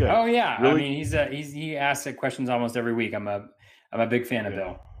show. That's good. Oh yeah, really? I mean he asks questions almost every week. I'm a big fan of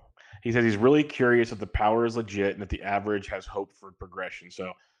Bill. He says he's really curious if the power is legit and if the average has hope for progression.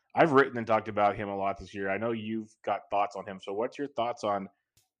 So I've written and talked about him a lot this year. I know you've got thoughts on him. So what's your thoughts on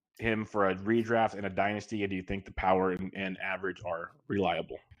him for a redraft and a dynasty? And do you think the power and average are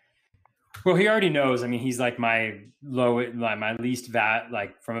reliable? Well, he already knows. I mean, he's like my least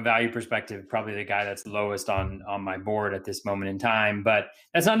like from a value perspective, probably the guy that's lowest on my board at this moment in time. But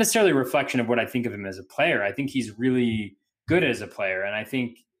that's not necessarily a reflection of what I think of him as a player. I think he's really good as a player, and I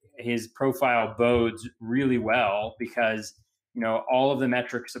think his profile bodes really well because all of the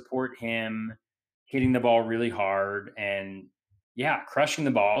metrics support him hitting the ball really hard and crushing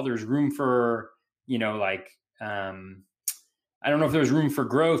the ball. There's room for I don't know if there's room for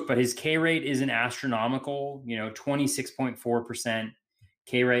growth, but his K rate isn't astronomical, 26.4%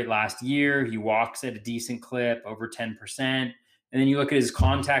 K rate last year. He walks at a decent clip, over 10%. And then you look at his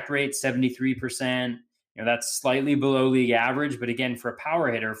contact rate, 73%. That's slightly below league average. But again, for a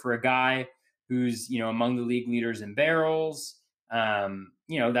power hitter, for a guy who's, among the league leaders in barrels,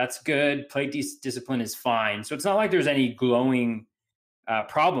 that's good. Plate discipline is fine. So it's not like there's any glowing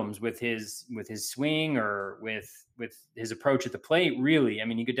problems with his swing or with his approach at the plate. Really, I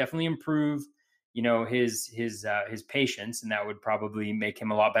mean, he could definitely improve, his patience, and that would probably make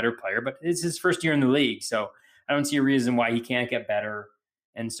him a lot better player. But it's his first year in the league, so I don't see a reason why he can't get better.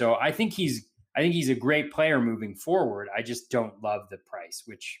 And so I think he's a great player moving forward. I just don't love the price,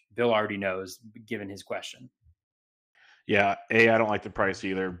 which Bill already knows, given his question. Yeah, A, I don't like the price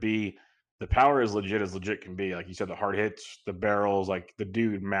either. B, the power is legit as legit can be. Like you said, the hard hits, the barrels, like the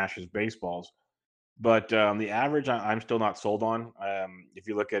dude mashes baseballs. But the average, I'm still not sold on. If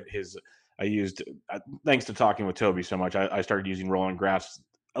you look at thanks to talking with Toby so much, I started using rolling graphs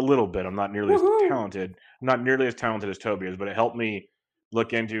a little bit. I'm not nearly as talented. I'm not nearly as talented as Toby is, but it helped me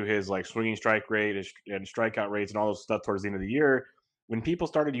look into his like swinging strike rate and strikeout rates and all those stuff towards the end of the year when people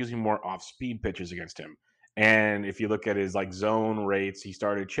started using more off-speed pitches against him. And if you look at his like zone rates, he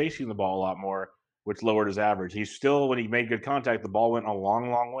started chasing the ball a lot more, which lowered his average. He still, when he made good contact, the ball went a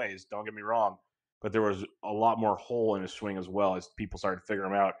long, long ways. Don't get me wrong, but there was a lot more hole in his swing as well as people started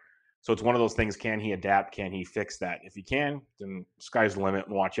figuring him out. So it's one of those things. Can he adapt? Can he fix that? If he can, then sky's the limit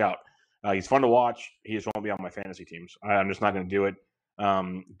and watch out. He's fun to watch. He just won't be on my fantasy teams. I'm just not going to do it.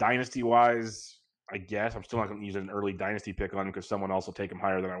 Dynasty-wise, I guess I'm still not going to use an early dynasty pick on him because someone else will take him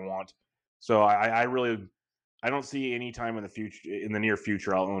higher than I want. So I don't see any time in the near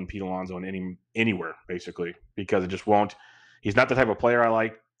future, I'll own Pete Alonso anywhere basically because it just won't. He's not the type of player I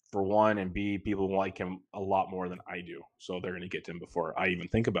like, for one, and B, people like him a lot more than I do. So they're going to get to him before I even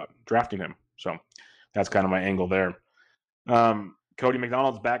think about drafting him. So that's kind of my angle there. Cody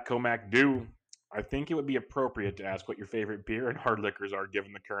McDonald's back. Comac do. I think it would be appropriate to ask what your favorite beer and hard liquors are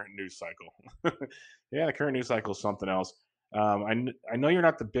given the current news cycle. Yeah, the current news cycle is something else. I know you're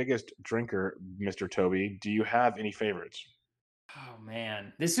not the biggest drinker, Mr. Toby. Do you have any favorites? Oh,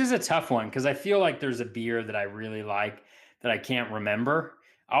 man. This is a tough one because I feel like there's a beer that I really like that I can't remember.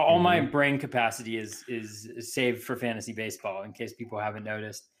 All my brain capacity is saved for fantasy baseball, in case people haven't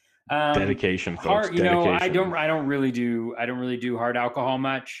noticed. Dedication, folks. I don't really do hard alcohol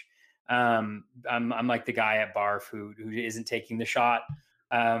much. I'm like the guy at Barf who isn't taking the shot.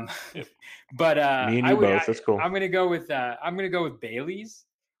 But me and you both. That's cool. I'm gonna go with Bailey's.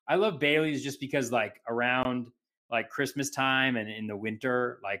 I love Bailey's just because like around like Christmas time and in the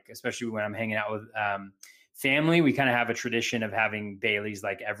winter, like especially when I'm hanging out with family, we kind of have a tradition of having Bailey's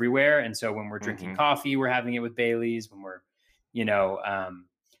like everywhere. And so when we're drinking coffee, we're having it with Bailey's. When we're,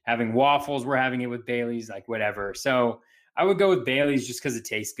 having waffles, we're having it with Bailey's, like whatever. So I would go with Bailey's just because it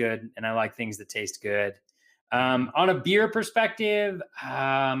tastes good. And I like things that taste good. On a beer perspective,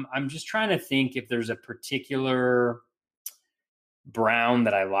 I'm just trying to think if there's a particular brown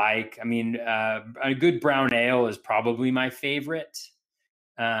that I like. I mean, a good brown ale is probably my favorite.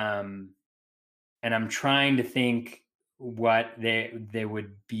 And I'm trying to think what they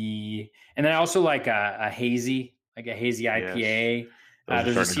would be. And then I also like a hazy IPA. Yes. Those are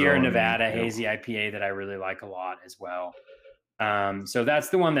There's a starting to grow Sierra on me. Nevada Yep. hazy IPA that I really like a lot as well. So that's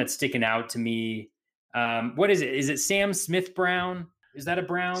the one that's sticking out to me. What is it? Is it Sam Smith Brown? Is that a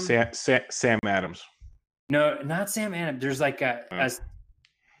brown? Sam Adams. No, not Sam Adams. There's like is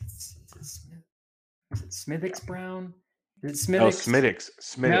it Smithwick's Brown? Is it Oh, Smithwick's?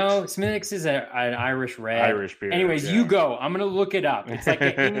 Smithwick's. No, Smithwick's is an Irish red. Irish beer. Anyways, yeah. you go. I'm gonna look it up. It's like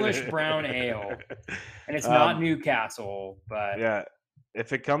an English brown ale, and it's not Newcastle, but yeah.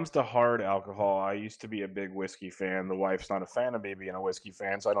 If it comes to hard alcohol, I used to be a big whiskey fan. The wife's not a fan of me being a whiskey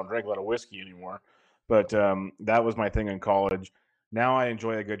fan, so I don't drink a lot of whiskey anymore. But that was my thing in college. Now I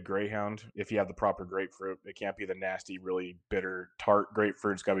enjoy a good Greyhound if you have the proper grapefruit. It can't be the nasty, really bitter, tart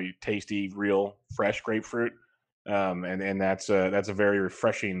grapefruit. It's got to be tasty, real, fresh grapefruit. And that's a very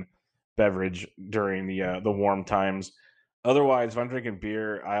refreshing beverage during the warm times. Otherwise, if I'm drinking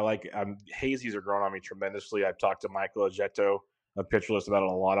beer, I like hazies are growing on me tremendously. I've talked to Michael Agetto of Pitcherless about it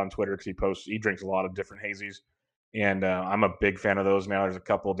a lot on Twitter because he drinks a lot of different hazies, and I'm a big fan of those now. There's a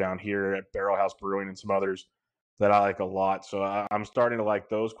couple down here at Barrel House Brewing and some others that I like a lot. So I'm starting to like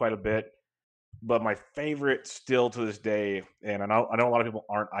those quite a bit. But my favorite still to this day, and I know a lot of people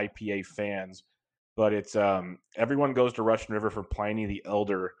aren't IPA fans, but it's everyone goes to Russian River for Pliny the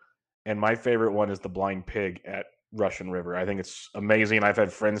Elder, and my favorite one is the Blind Pig at Russian River. I think it's amazing. I've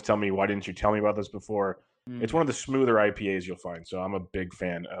had friends tell me, "Why didn't you tell me about this before?" It's one of the smoother IPAs you'll find, so I'm a big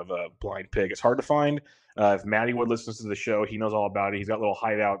fan of Blind Pig. It's hard to find. If Matty Wood listens to the show, he knows all about it. He's got little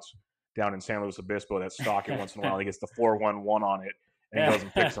hideouts down in San Luis Obispo that stock it once in a while. He gets the 411 on it and goes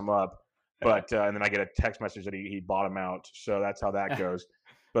and picks them up. But and then I get a text message that he bought them out. So that's how that goes.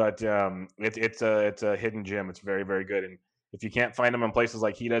 But it's a hidden gem. It's very, very good. And if you can't find them in places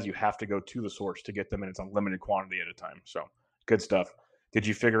like he does, you have to go to the source to get them, and it's unlimited quantity at a time. So good stuff. Did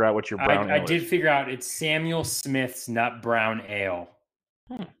you figure out what your brown ale is? I did figure out it's Samuel Smith's Nut Brown Ale.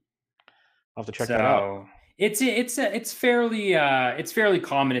 I'll have to check that out. It's fairly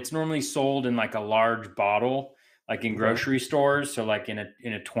common. It's normally sold in like a large bottle, like in grocery stores, so like in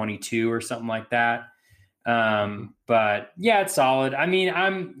a 22 or something like that. But yeah, it's solid. I mean,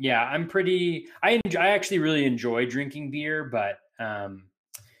 I actually really enjoy drinking beer, but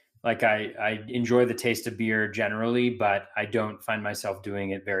like I enjoy the taste of beer generally, but I don't find myself doing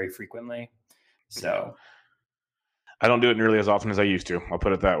it very frequently. So I don't do it nearly as often as I used to. I'll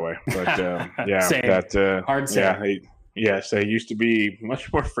put it that way. But yeah, Same. that Hard same. Yes, they used to be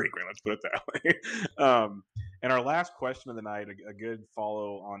much more frequent. Let's put it that way. And our last question of the night, a good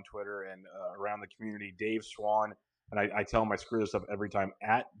follow on Twitter and around the community, Dave Swan, and I tell him I screw this up every time,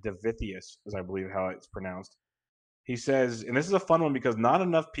 at Davithius, as I believe how it's pronounced. He says, and this is a fun one because not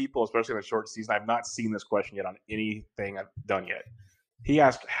enough people, especially in a short season, I've not seen this question yet on anything I've done yet. He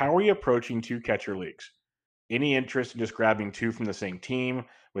asked, how are you approaching 2 catcher leagues? Any interest in just grabbing 2 from the same team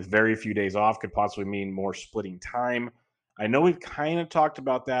with very few days off could possibly mean more splitting time. I know we've kind of talked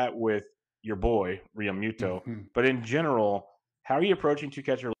about that with your boy, Rio Muto, but in general, how are you approaching 2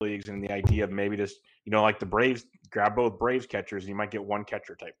 catcher leagues and the idea of maybe just, like the Braves, grab both Braves catchers and you might get 1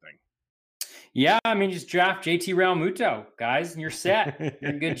 catcher type thing? Yeah, I mean, just draft JT Realmuto, guys, and you're set.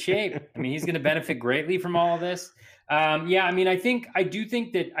 You're in good shape. I mean, he's going to benefit greatly from all of this. Yeah, I mean, I think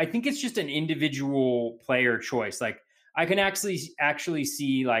it's just an individual player choice. Like, I can actually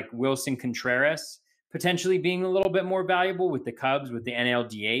see like Wilson Contreras potentially being a little bit more valuable with the Cubs with the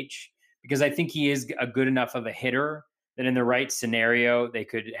NLDH, because I think he is a good enough of a hitter that in the right scenario they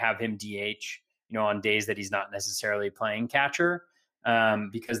could have him DH, on days that he's not necessarily playing catcher.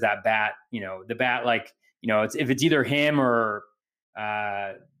 Because that bat, the bat, like, if it's either him or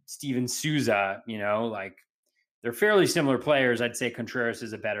Steven Souza, like they're fairly similar players. I'd say Contreras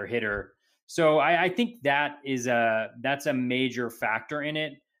is a better hitter. So I think that's a major factor in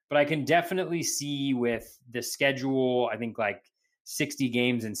it. But I can definitely see with the schedule, I think like 60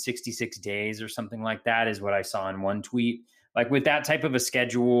 games in 66 days or something like that is what I saw in one tweet. Like with that type of a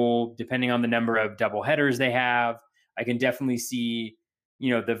schedule, depending on the number of double headers they have, I can definitely see,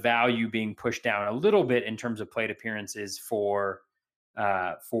 the value being pushed down a little bit in terms of plate appearances for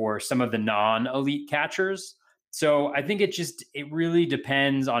some of the non-elite catchers. So I think it really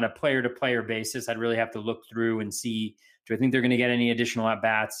depends on a player-to-player basis. I'd really have to look through and see, do I think they're going to get any additional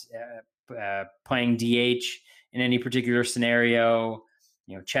at-bats playing DH in any particular scenario?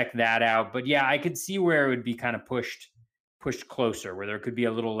 Check that out. But yeah, I could see where it would be kind of pushed closer, where there could be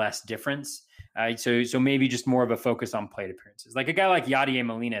a little less difference. So maybe just more of a focus on plate appearances. Like a guy like Yadier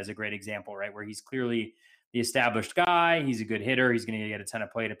Molina is a great example, right? Where he's clearly the established guy. He's a good hitter. He's going to get a ton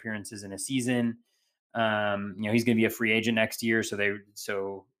of plate appearances in a season. He's going to be a free agent next year.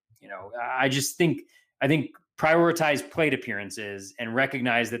 I think prioritize plate appearances and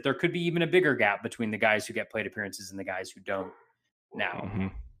recognize that there could be even a bigger gap between the guys who get plate appearances and the guys who don't now. Mm-hmm.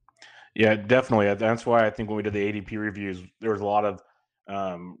 Yeah, definitely. That's why I think when we did the ADP reviews, there was a lot of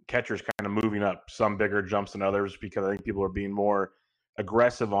catchers kind of moving up, some bigger jumps than others, because I think people are being more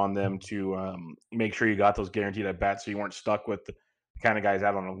aggressive on them to make sure you got those guaranteed at bats, so you weren't stuck with the kind of guys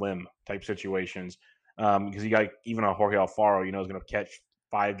out on a limb type situations. Because you got even a Jorge Alfaro, is going to catch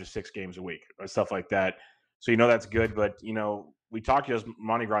 5 to 6 games a week or stuff like that. So that's good. But we talked to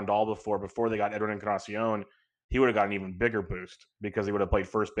Monty Grandal before they got Edwin Encarnacion. He would have got an even bigger boost because he would have played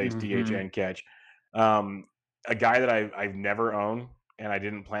first base, DH, and catch. A guy that I've never owned and I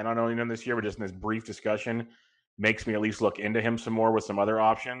didn't plan on owning him this year, but just in this brief discussion makes me at least look into him some more with some other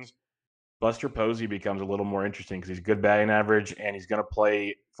options. Buster Posey becomes a little more interesting because he's good batting average and he's going to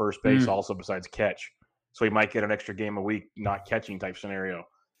play first base also besides catch. So he might get an extra game a week, not catching type scenario.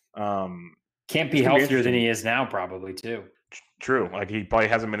 Can't be healthier than he is now, probably too. True. Like he probably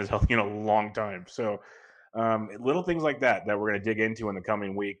hasn't been as healthy in a long time. So little things like that we're going to dig into in the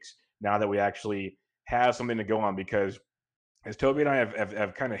coming weeks now that we actually have something to go on, because as Toby and I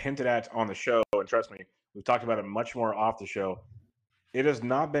have kind of hinted at on the show, and trust me, we've talked about it much more off the show, it has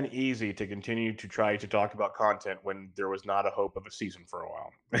not been easy to continue to try to talk about content when there was not a hope of a season for a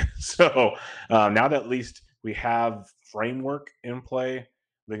while. So now that at least we have framework in play,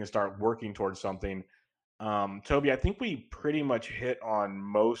 we can start working towards something. Toby, I think we pretty much hit on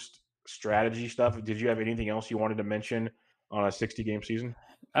most strategy stuff. Did you have anything else you wanted to mention on a 60-game season?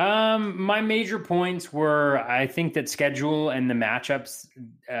 My major points were, I think that schedule and the matchups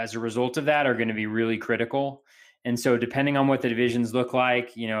as a result of that are going to be really critical. And so depending on what the divisions look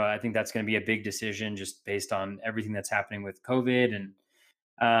like, I think that's going to be a big decision just based on everything that's happening with COVID. And,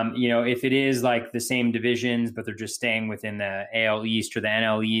 if it is like the same divisions, but they're just staying within the AL East or the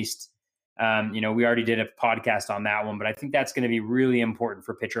NL East, we already did a podcast on that one, but I think that's going to be really important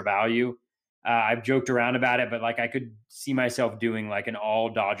for pitcher value. I've joked around about it, but like I could see myself doing like an all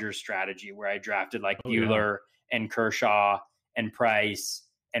Dodgers strategy where I drafted like Buehler and Kershaw and Price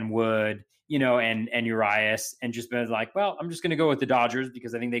and Wood, and Urias, and just been like, well, I'm just going to go with the Dodgers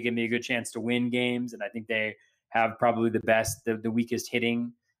because I think they give me a good chance to win games. And I think they have probably the weakest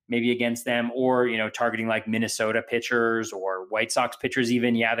hitting maybe against them, or, targeting like Minnesota pitchers or White Sox pitchers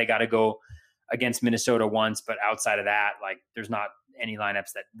even. Yeah, they got to go against Minnesota once, but outside of that, like there's not any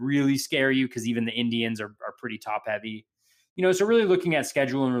lineups that really scare you because even the Indians are pretty top heavy. So really looking at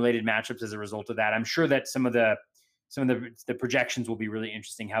schedule and related matchups as a result of that. I'm sure that some of the projections will be really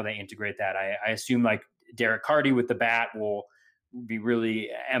interesting how they integrate that. I assume like Derek Carty with the bat will be really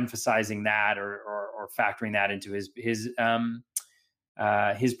emphasizing that or factoring that into his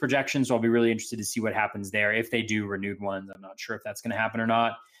projections. So I'll be really interested to see what happens there if they do renewed ones. I'm not sure if that's going to happen or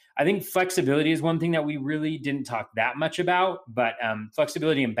not. I think flexibility is one thing that we really didn't talk that much about, but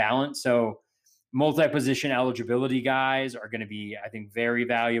flexibility and balance. So multi-position eligibility guys are going to be, I think, very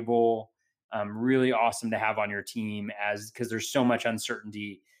valuable. Really awesome to have on your team because there's so much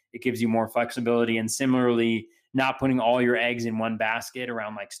uncertainty. It gives you more flexibility, and similarly, not putting all your eggs in one basket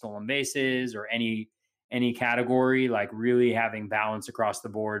around like stolen bases or any category, like really having balance across the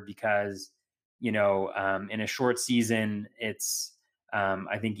board because, in a short season, it's,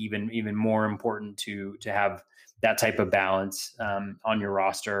 I think even more important to have that type of balance on your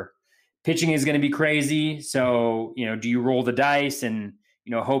roster. Pitching is going to be crazy. So, do you roll the dice and,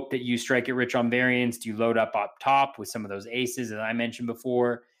 hope that you strike it rich on variance? Do you load up top with some of those aces that I mentioned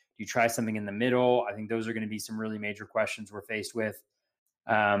before? Do you try something in the middle? I think those are going to be some really major questions we're faced with.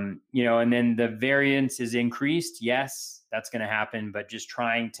 And then the variance is increased. Yes, that's going to happen, but just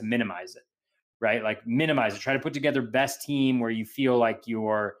trying to minimize it, right? Like minimize it. Try to put together best team where you feel like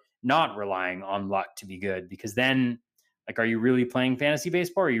you're not relying on luck to be good, because then like, are you really playing fantasy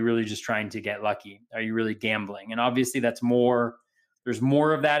baseball? Or are you really just trying to get lucky? Are you really gambling? And obviously there's more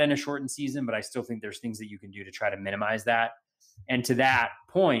of that in a shortened season, but I still think there's things that you can do to try to minimize that. And to that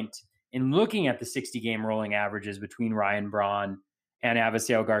point, in looking at the 60-game rolling averages between Ryan Braun and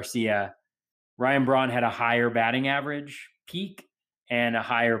Avisail Garcia, Ryan Braun had a higher batting average peak and a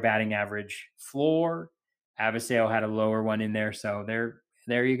higher batting average floor. Avisail had a lower one in there. So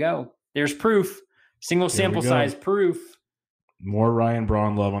there you go. There's proof. Single sample size proof. More Ryan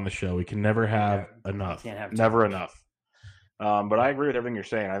Braun love on the show. We can never have enough. Never enough. But I agree with everything you're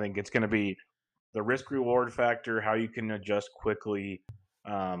saying. I think it's going to be the risk-reward factor, how you can adjust quickly,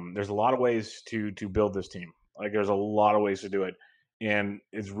 There's a lot of ways to build this team. Like there's a lot of ways to do it. And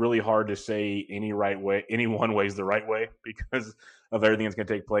it's really hard to say any one way is the right way because of everything that's going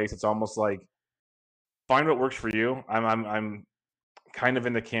to take place. It's almost like find what works for you. I'm kind of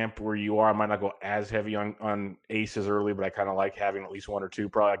in the camp where you are. I might not go as heavy on aces early, but I kind of like having at least one or two.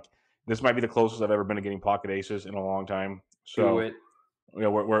 Probably this might be the closest I've ever been to getting pocket aces in a long time. So Do it. You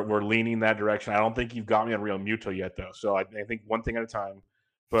know, we're leaning that direction. I don't think you've got me on Real Muto yet, though. So I think one thing at a time.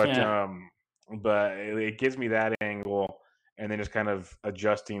 But but it gives me that angle, and then just kind of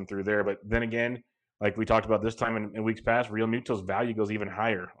adjusting through there. But then again, like we talked about this time in weeks past, Real Muto's value goes even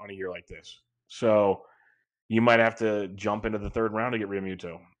higher on a year like this. So you might have to jump into the third round to get Real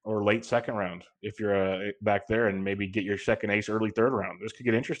Muto, or late second round if you're back there, and maybe get your second ace early third round. This could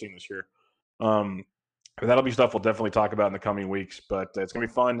get interesting this year. That'll be stuff we'll definitely talk about in the coming weeks, but it's going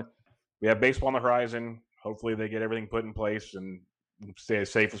to be fun. We have baseball on the horizon. Hopefully they get everything put in place and stay as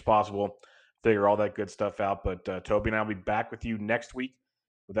safe as possible, figure all that good stuff out. But Toby and I will be back with you next week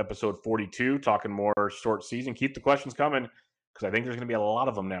with episode 42, talking more short season. Keep the questions coming because I think there's going to be a lot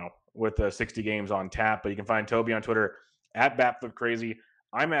of them now with 60 games on tap. But you can find Toby on Twitter at BatFlipCrazy.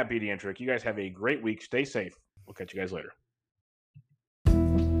 I'm at BDentric. You guys have a great week. Stay safe. We'll catch you guys later.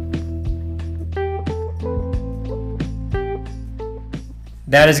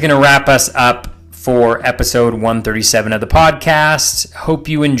 That is going to wrap us up for episode 137 of the podcast. Hope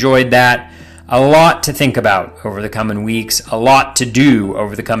you enjoyed that. A lot to think about over the coming weeks, a lot to do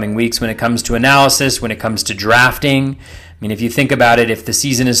over the coming weeks when it comes to analysis, when it comes to drafting. I mean, if you think about it, if the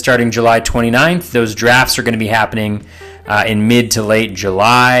season is starting July 29th, those drafts are going to be happening in mid to late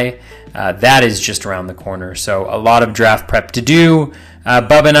July. That is just around the corner. So a lot of draft prep to do.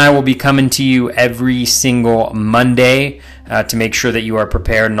 Bubba and I will be coming to you every single Monday to make sure that you are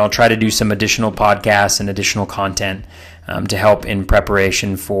prepared, and I'll try to do some additional podcasts and additional content to help in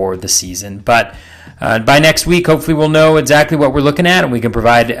preparation for the season. But by next week, hopefully we'll know exactly what we're looking at, and we can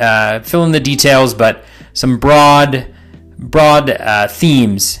provide, fill in the details, but some broad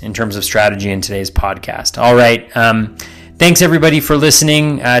themes in terms of strategy in today's podcast. All right. Thanks, everybody, for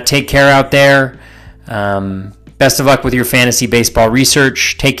listening. Take care out there. Best of luck with your fantasy baseball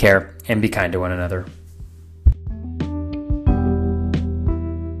research. Take care and be kind to one another.